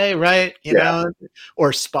 offices play, right? You know,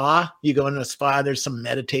 or spa. You go into a spa. There's some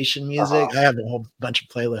meditation music. I have a whole bunch of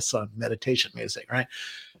playlists on meditation music, right?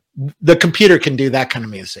 The computer can do that kind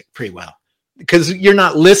of music pretty well because you're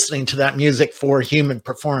not listening to that music for human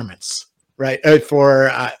performance. Right,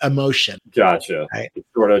 for emotion. Gotcha. Right? It's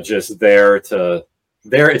sort of just there. It's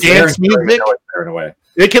dance music. In a way.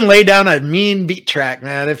 It can lay down a mean beat track,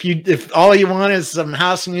 man. If all you want is some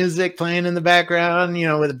house music playing in the background, you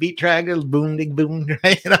know, with a beat track, boom, dig, boom,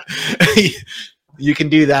 right? You know, you can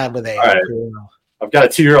do that with AI. Right. I've got a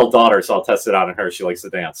 2-year-old daughter, so I'll test it out on her. She likes to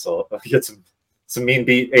dance, so I'll get some mean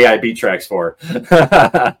AI beat tracks for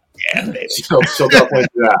her. Yeah, baby. She'll definitely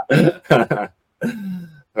do that.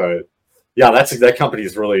 All right. Yeah, that company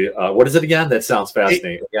is really. What is it again? That sounds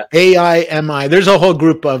fascinating. AIMI. There's a whole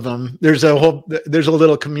group of them. There's a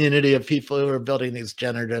little community of people who are building these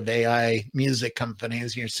generative AI music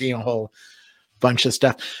companies. You're seeing a whole bunch of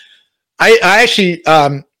stuff. I actually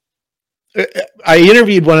I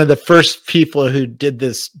interviewed one of the first people who did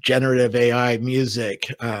this generative AI music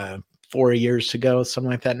 4 years ago,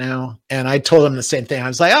 something like that now. And I told him the same thing. I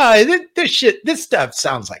was like, this stuff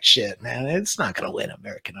sounds like shit, man. It's not going to win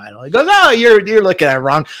American Idol. He goes, oh, you're looking at it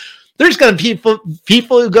wrong. There's going to be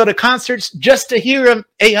people who go to concerts just to hear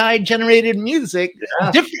AI generated music.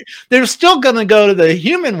 Yeah. They're still going to go to the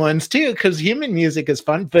human ones too, because human music is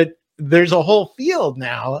fun, but there's a whole field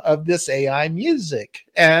now of this AI music.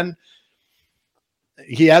 And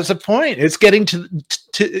he has a point. It's getting to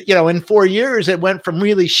in 4 years, it went from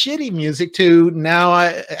really shitty music to now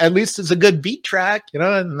at least it's a good beat track,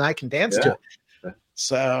 and I can dance to it.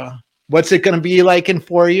 So what's it going to be like in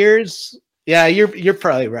 4 years? Yeah, you're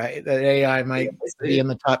probably right. That AI might be in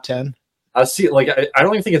the top 10. I see. Like, I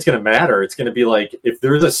don't even think it's going to matter. It's going to be like, if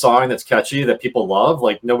there's a song that's catchy that people love,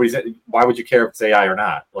 like why would you care if it's AI or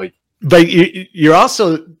not? Like, but you're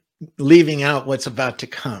also leaving out what's about to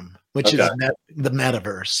come, which is the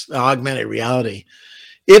metaverse, the augmented reality.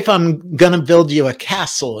 If I'm going to build you a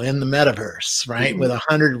castle in the metaverse, right, with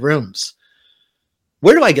 100 rooms,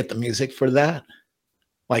 where do I get the music for that?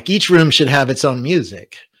 Like, each room should have its own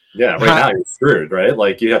music. Yeah, right now you're screwed, right?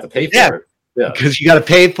 Like, you have to pay for it. Yeah, because you got to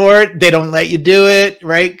pay for it. They don't let you do it,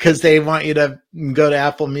 right? Because they want you to go to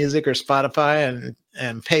Apple Music or Spotify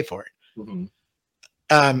and pay for it.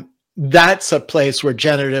 Mm-hmm. That's a place where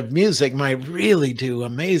generative music might really do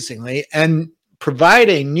amazingly and provide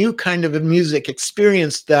a new kind of a music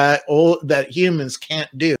experience that humans can't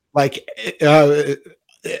do. Like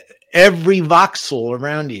every voxel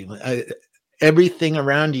around you, everything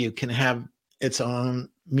around you can have its own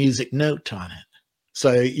music note on it.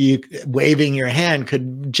 So you waving your hand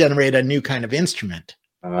could generate a new kind of instrument.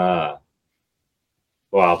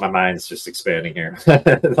 Wow, my mind's just expanding here.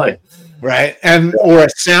 Right. Or a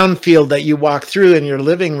sound field that you walk through in your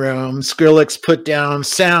living room. Skrillex put down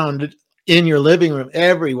sound in your living room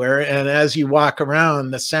everywhere. And as you walk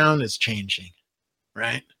around, the sound is changing.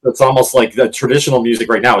 Right. It's almost like the traditional music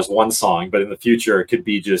right now is one song, but in the future, it could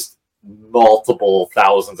be just multiple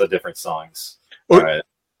thousands of different songs. Or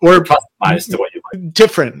customized to what you like.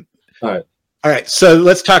 Different. All right. All right, so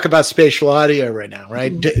let's talk about spatial audio right now,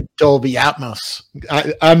 right? Dolby Atmos.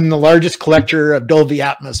 I'm the largest collector of Dolby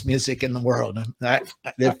Atmos music in the world.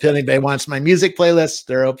 If anybody wants my music playlist,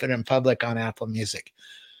 they're open in public on Apple Music.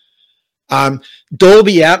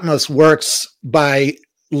 Dolby Atmos works by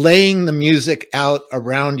laying the music out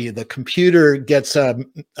around you. The computer gets a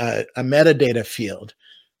metadata field,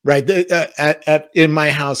 right? In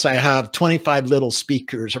my house, I have 25 little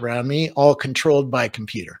speakers around me, all controlled by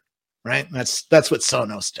computer. Right? That's what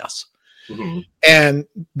Sonos does. Mm-hmm. And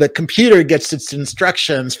the computer gets its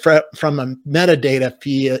instructions from a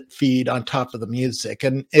metadata feed on top of the music.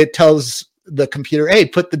 And it tells the computer, hey,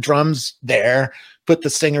 put the drums there, put the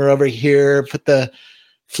singer over here, put the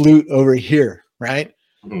flute over here, right?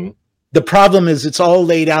 Mm-hmm. The problem is it's all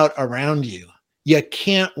laid out around you. You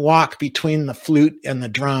can't walk between the flute and the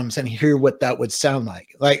drums and hear what that would sound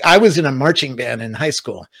like. Like I was in a marching band in high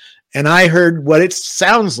school, and I heard what it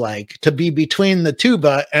sounds like to be between the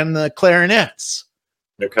tuba and the clarinets.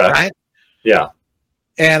 Okay. Right? Yeah.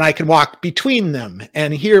 And I can walk between them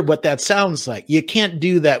and hear what that sounds like. You can't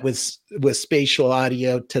do that with spatial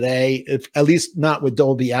audio today, at least not with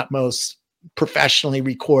Dolby Atmos professionally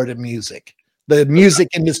recorded music. The music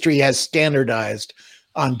industry has standardized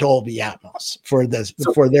on Dolby Atmos for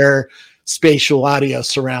their spatial audio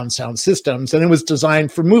surround sound systems, and it was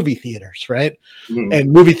designed for movie theaters, right? Mm-hmm.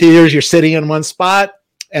 And movie theaters, you're sitting in one spot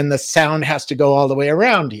and the sound has to go all the way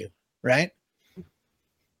around you, right?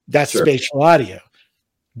 That's sure. Spatial audio.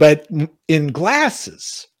 But in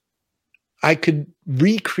glasses, I could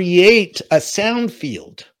recreate a sound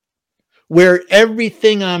field where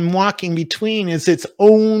everything I'm walking between is its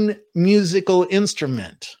own musical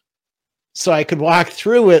instrument. So I could walk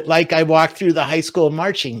through it like I walked through the high school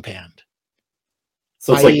marching band.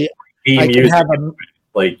 So it's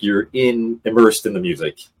like you're immersed in the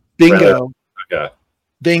music. Bingo. Okay.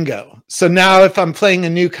 Bingo. So now if I'm playing a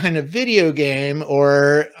new kind of video game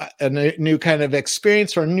or a new kind of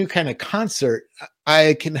experience or a new kind of concert,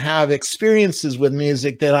 I can have experiences with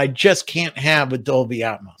music that I just can't have with Dolby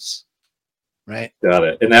Atmos. Right. Got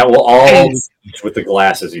it. And that will all change with the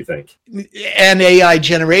glasses, you think? And AI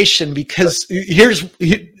generation, because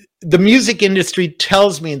the music industry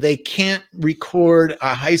tells me they can't record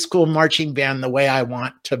a high school marching band the way I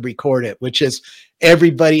want to record it, which is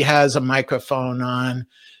everybody has a microphone on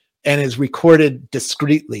and is recorded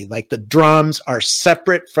discreetly. Like the drums are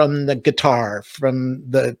separate from the guitar, from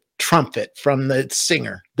the trumpet, from the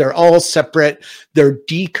singer. They're all separate. They're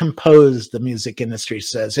decomposed, the music industry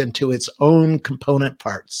says, into its own component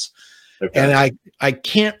parts. Okay. And I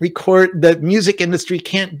can't record, the music industry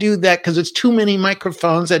can't do that because it's too many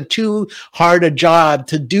microphones and too hard a job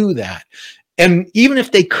to do that. And even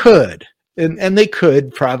if they could, and they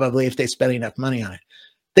could probably if they spent enough money on it,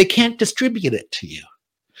 they can't distribute it to you.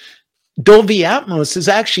 Dolby Atmos is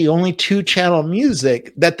actually only 2-channel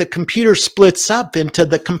music that the computer splits up into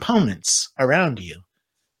the components around you,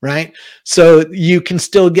 right? So you can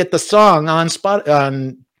still get the song on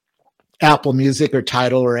Apple Music or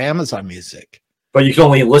Tidal or Amazon Music. But you can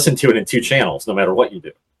only listen to it in 2 channels, no matter what you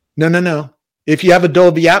do. No. If you have a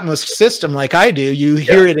Dolby Atmos system like I do, you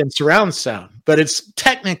hear it in surround sound. But it's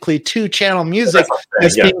technically 2-channel music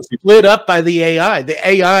that's being split up by the AI. The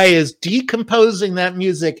AI is decomposing that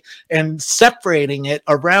music and separating it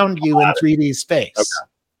around you in 3D space. Okay.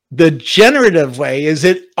 The generative way is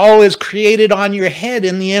it all is created on your head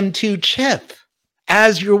in the M2 chip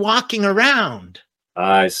as you're walking around.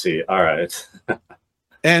 I see. All right.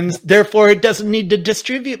 And therefore, it doesn't need to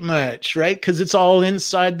distribute much, right? Because it's all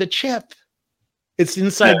inside the chip. It's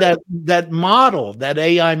inside that model, that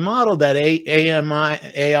AI model that AIMI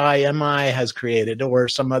has created, or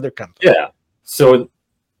some other company. Yeah. So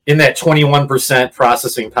in that 21%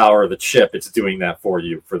 processing power of the chip, it's doing that for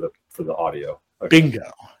you for the audio. Okay.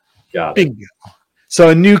 Bingo. Got it. Bingo. So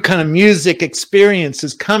a new kind of music experience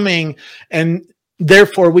is coming, and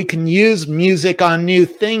therefore we can use music on new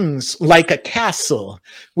things, like a castle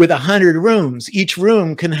with 100 rooms. Each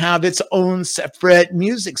room can have its own separate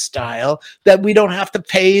music style that we don't have to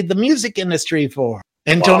pay the music industry for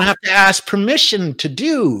and don't have to ask permission to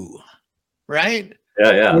do, right?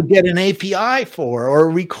 Yeah. Or get an API for or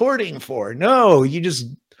a recording for. No, you just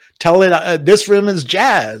tell it, this room is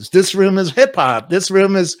jazz, this room is hip hop, this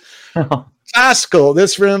room is classical,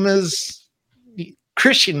 this room is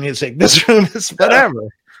Christian music, this room is whatever,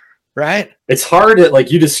 right? It's hard to, like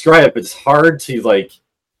you describe, it's hard to, like,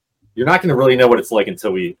 you're not going to really know what it's like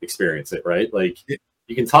until we experience it, right? Like,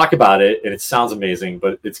 you can talk about it and it sounds amazing,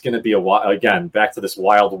 but it's going to be again, back to this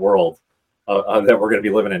wild world that we're going to be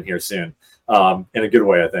living in here soon, in a good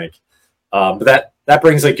way, I think. But that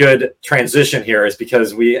brings a good transition here, is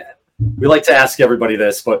because we we like to ask everybody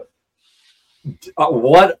this, but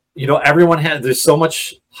what, everyone has, there's so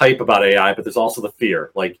much hype about AI, but there's also the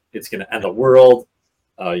fear, like it's going to end the world.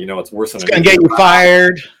 It's worse than it's going to get you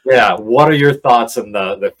fired. Yeah. What are your thoughts on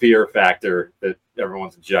the fear factor that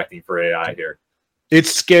everyone's injecting for AI here?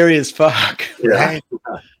 It's scary as fuck. Yeah. Right?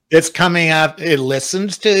 It's coming up. It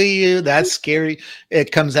listens to you. That's scary.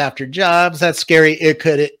 It comes after jobs. That's scary. It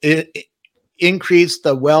could increase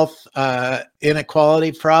the wealth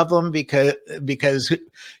inequality problem because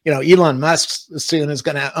Elon Musk soon is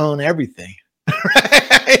going to own everything.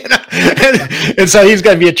 And so he's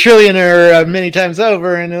going to be a trillionaire many times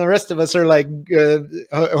over, and the rest of us are like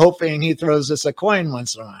hoping he throws us a coin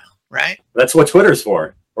once in a while, right? That's what Twitter's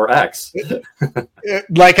for, or X.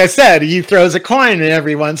 Like I said, he throws a coin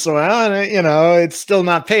every once in a while, and it's still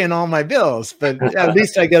not paying all my bills, but at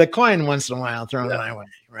least I get a coin once in a while thrown my way,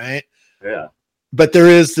 right? Yeah. But there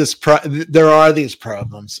is there are these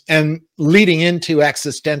problems, and leading into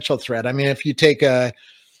existential threat. I mean, if you take a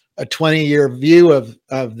 20-year view of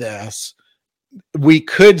this, we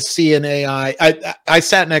could see an AI. I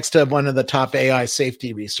sat next to one of the top AI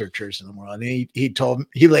safety researchers in the world, and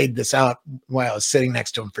he laid this out while I was sitting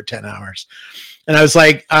next to him for 10 hours. And I was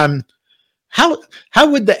like, how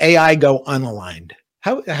would the AI go unaligned?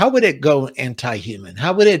 How would it go anti-human?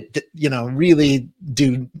 How would it, really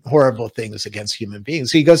do horrible things against human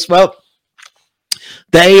beings? He goes, well,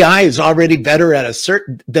 the AI is already better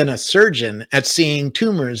than a surgeon at seeing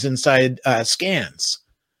tumors inside scans.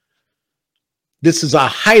 This is a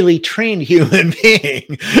highly trained human being.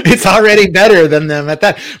 It's already better than them at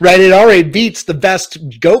that, right? It already beats the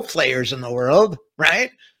best Go players in the world, right?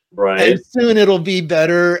 Right. And soon it'll be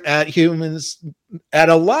better at humans at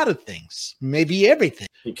a lot of things, maybe everything,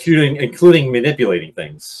 including manipulating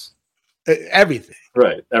things. Everything.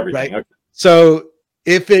 Right. Everything. Right. Okay. So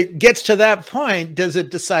if it gets to that point, does it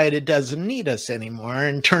decide it doesn't need us anymore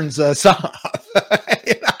and turns us off?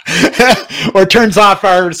 Or turns off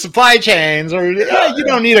our supply chains, or you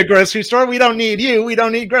don't need a grocery store. We don't need you. We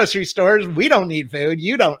don't need grocery stores. We don't need food.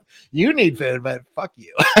 You need food, but fuck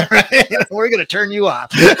you. Right? We're going to turn you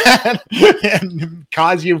off and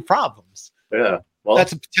cause you problems. Yeah. Well,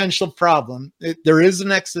 that's a potential problem. There is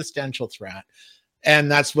an existential threat.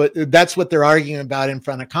 And that's what they're arguing about in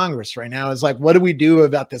front of Congress right now, is like, what do we do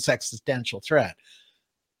about this existential threat?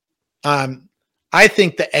 I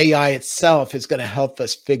think the AI itself is going to help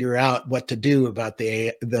us figure out what to do about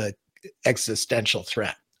the existential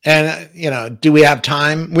threat. And, do we have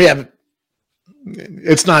time?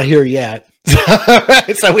 It's not here yet.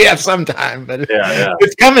 So we have some time, but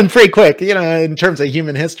it's coming pretty quick. In terms of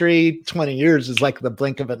human history, 20 years is like the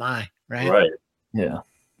blink of an eye, right? Right. Yeah.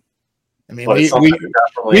 I mean,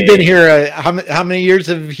 we've been here. How many years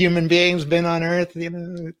have human beings been on Earth? Yeah,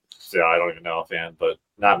 I don't even know offhand, but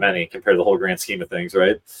not many compared to the whole grand scheme of things,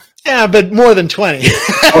 right? Yeah, but more than 20.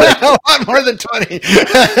 A lot more than 20.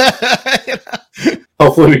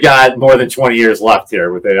 Hopefully we got more than 20 years left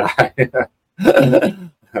here with AI.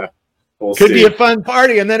 Could be a fun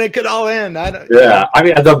party, and then it could all end. I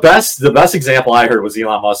mean, the best example I heard was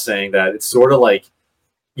Elon Musk saying that it's sort of like,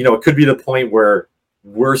 it could be the point where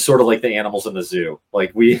we're sort of like the animals in the zoo.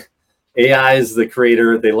 Like AI is the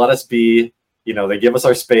creator. They let us be, they give us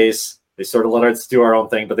our space. They sort of let us do our own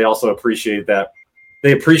thing, but they also appreciate that.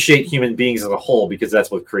 They appreciate human beings as a whole because that's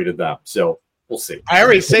what created them. So we'll see. I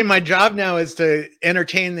already say my job now is to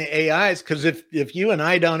entertain the AIs, because if you and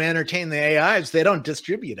I don't entertain the AIs, they don't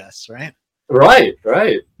distribute us, right? Right.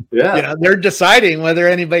 Yeah. They're deciding whether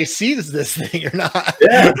anybody sees this thing or not.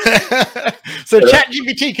 Yeah. So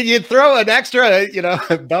ChatGPT, can you throw an extra,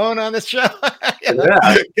 bone on this show?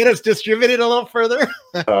 Get us distributed a little further.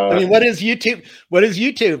 I mean, what is YouTube? What is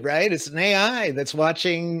YouTube, right? It's an AI that's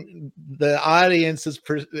watching the audience's,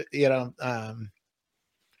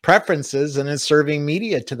 preferences and is serving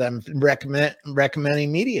media to them,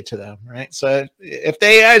 recommending media to them, right? So if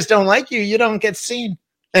the AIs don't like you, you don't get seen.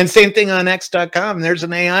 And same thing on X.com. There's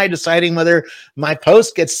an AI deciding whether my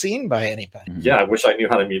post gets seen by anybody. Yeah, I wish I knew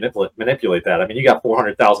how to manipulate that. I mean, you got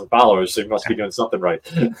 400,000 followers, so you must be doing something right.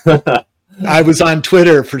 I was on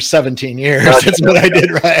Twitter for 17 years. That's what I did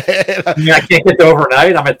right. I can't get to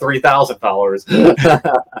overnight. I'm at 3,000 followers.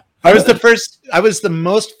 I was the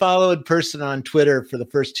most followed person on Twitter for the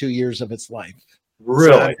first 2 years of its life.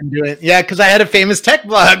 Really? So because I had a famous tech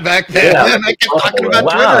blog back then. Yeah, and I kept talking about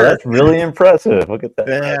Twitter. Wow, that's really impressive. Look at that.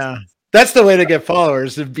 Yeah. That's the way to get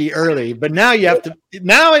followers, to be early. But now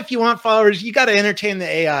if you want followers, you got to entertain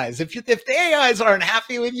the AIs. If the AIs aren't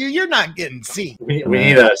happy with you, you're not getting seen. We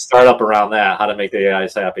need a startup around that, how to make the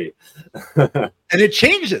AIs happy. And it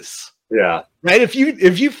changes. Yeah. Right. If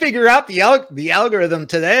you figure out the algorithm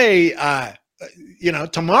today,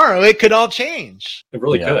 tomorrow it could all change. It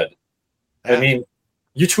really could. Yeah. I mean,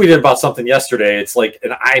 you tweeted about something yesterday. It's like,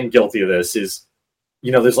 and I'm guilty of this, is,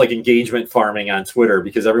 there's like engagement farming on Twitter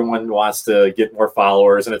because everyone wants to get more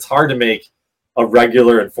followers. And it's hard to make a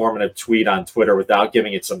regular informative tweet on Twitter without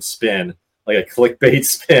giving it some spin, like a clickbait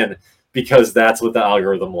spin, because that's what the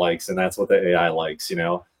algorithm likes and that's what the AI likes,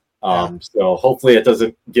 So hopefully it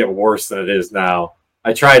doesn't get worse than it is now.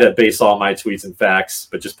 I try to base all my tweets in facts,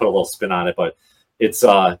 but just put a little spin on it. But it's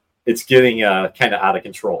getting kind of out of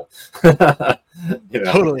control.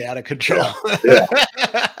 Totally out of control. Yeah.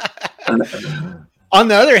 On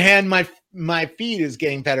the other hand, my feed is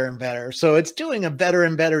getting better and better. So it's doing a better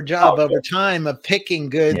and better job over time of picking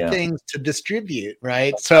good things to distribute,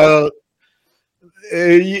 right? So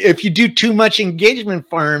if you do too much engagement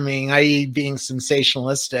farming, i.e. being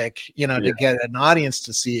sensationalistic, to get an audience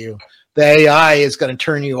to see you, the AI is going to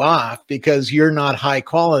turn you off because you're not high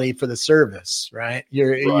quality for the service, right?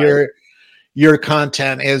 Your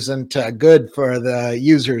content isn't good for the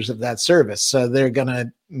users of that service. So they're going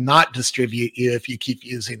to not distribute you if you keep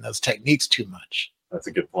using those techniques too much. That's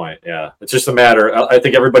a good point. Yeah. It's just a matter. I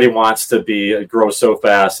think everybody wants to grow so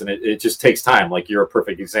fast, and it just takes time. Like, you're a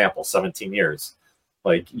perfect example, 17 years.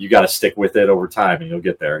 Like, you got to stick with it over time and you'll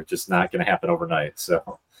get there. It's just not going to happen overnight.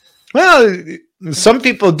 So, well, some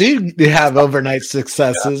people do have overnight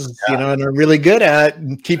successes, and are really good at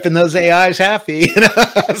keeping those AIs happy. They're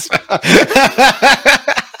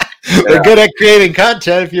good at creating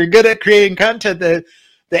content. If you're good at creating content, the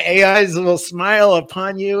AIs will smile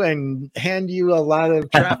upon you and hand you a lot of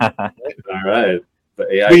traffic. Right? All right.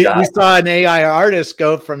 We saw an AI artist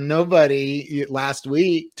go from nobody last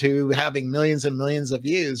week to having millions and millions of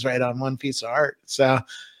views right on one piece of art. So,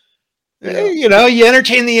 you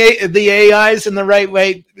entertain the AIs in the right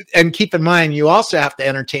way, and keep in mind, you also have to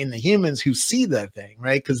entertain the humans who see that thing,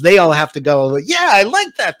 right? Because they all have to go, yeah, I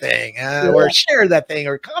like that thing, or share that thing,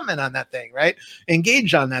 or comment on that thing, right?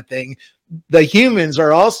 Engage on that thing. The humans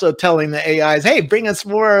are also telling the AIs, hey, bring us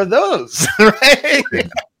more of those, right?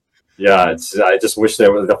 Yeah, I just wish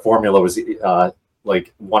the formula was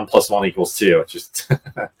like 1 + 1 = 2. It's just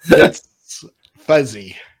that's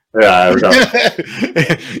fuzzy. Yeah,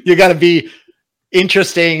 you got to be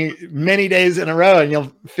interesting many days in a row, and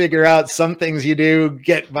you'll figure out some things you do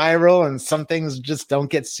get viral, and some things just don't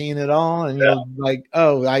get seen at all. And you're like,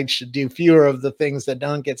 oh, I should do fewer of the things that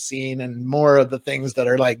don't get seen, and more of the things that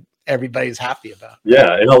are like everybody's happy about.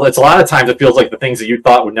 Yeah, it's a lot of times it feels like the things that you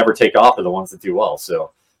thought would never take off are the ones that do well.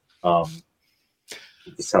 So.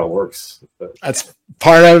 That's how it works. That's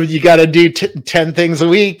part of, you got to do 10 things a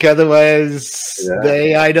week, otherwise the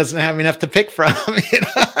AI doesn't have enough to pick from.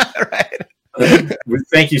 Right?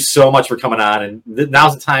 Thank you so much for coming on, and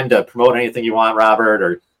now's the time to promote anything you want, Robert,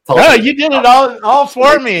 or tell us. You did it all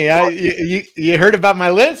for me. You heard about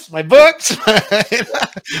my list, my books,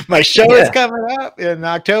 my show is coming up in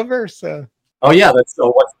October. So what's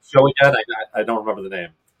the show again? I don't remember the name.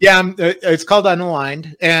 Yeah, it's called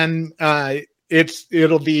Unaligned, and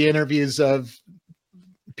it'll be interviews of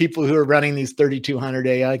people who are running these 3,200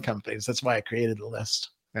 AI companies. That's why I created the list.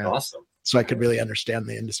 Yeah. Awesome. So I could really understand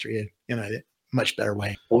the industry in a much better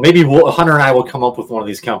way. Well, maybe Hunter and I will come up with one of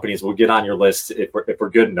these companies. We'll get on your list if we're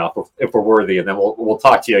good enough, if we're worthy, and then we'll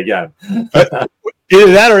talk to you again.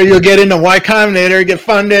 Either that, or you'll get into Y Combinator, get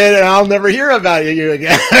funded, and I'll never hear about you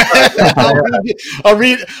again.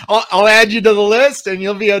 I'll add you to the list, and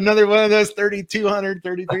you'll be another one of those 3,200,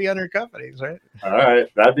 3,300 companies, right? All right.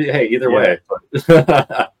 That'd be, either way.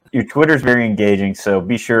 Your Twitter's very engaging, so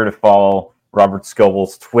be sure to follow Robert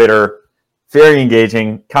Scoble's Twitter. Very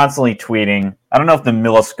engaging, constantly tweeting. I don't know if the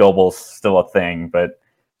milliscoble's still a thing, but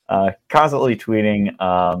constantly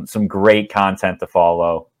tweeting. Some great content to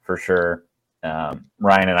follow for sure.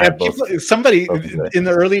 Ryan and I both. Somebody in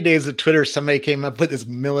the early days of Twitter, somebody came up with this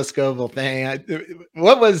milliscoble thing.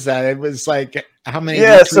 What was that? It was like how many?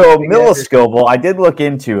 Yeah, so milliscoble. I did look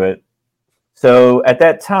into it. So at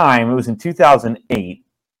that time, it was in 2008.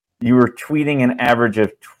 You were tweeting an average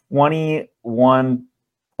of 21.21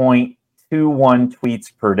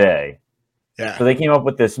 tweets per day. Yeah. So they came up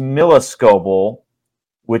with this milliscobal,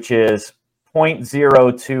 which is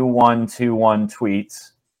 0.02121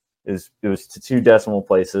 tweets. It was to 2 decimal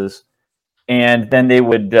places, and then they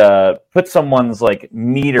would put someone's like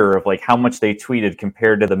meter of like how much they tweeted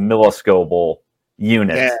compared to the milliscobal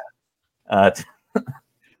unit. Yeah.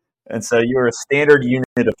 And so you were a standard unit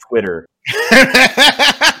of Twitter.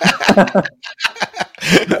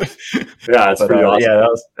 Yeah, that's pretty awesome. Yeah,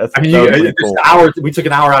 that's. I mean, cool. We took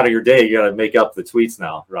an hour out of your day. You got to make up the tweets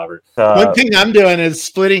now, Robert. One thing I'm doing is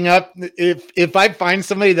splitting up. If I find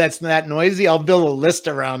somebody that's that noisy, I'll build a list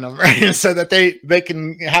around them, right, so that they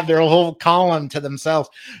can have their whole column to themselves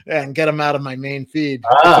and get them out of my main feed.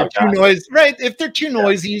 If they're too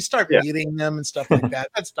noisy, you start muting them and stuff like that.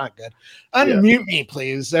 That's not good. Unmute me,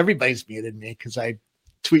 please. Everybody's muted me because I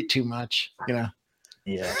tweet too much.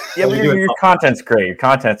 Yeah, but your content's great. Your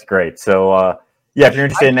content's great. So, if you're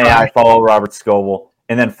interested in AI, follow Robert Scoble,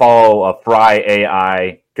 and then follow Fry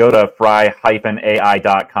AI. Go to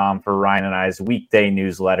fry-ai.com for Ryan and I's weekday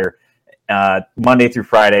newsletter. Monday through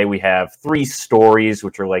Friday, we have 3 stories,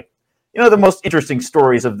 which are the most interesting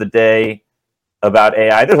stories of the day about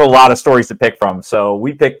AI. There's a lot of stories to pick from, so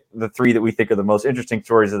we pick the 3 that we think are the most interesting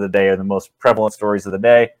stories of the day, or the most prevalent stories of the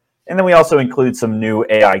day. And then we also include some new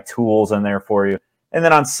AI tools in there for you. And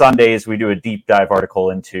then on Sundays, we do a deep dive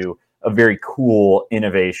article into a very cool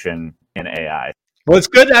innovation in AI. Well, it's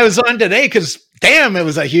good I was on today because, damn, it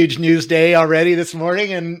was a huge news day already this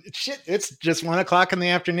morning. And shit, it's just 1:00 in the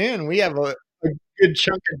afternoon. We have a good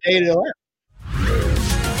chunk of day to left.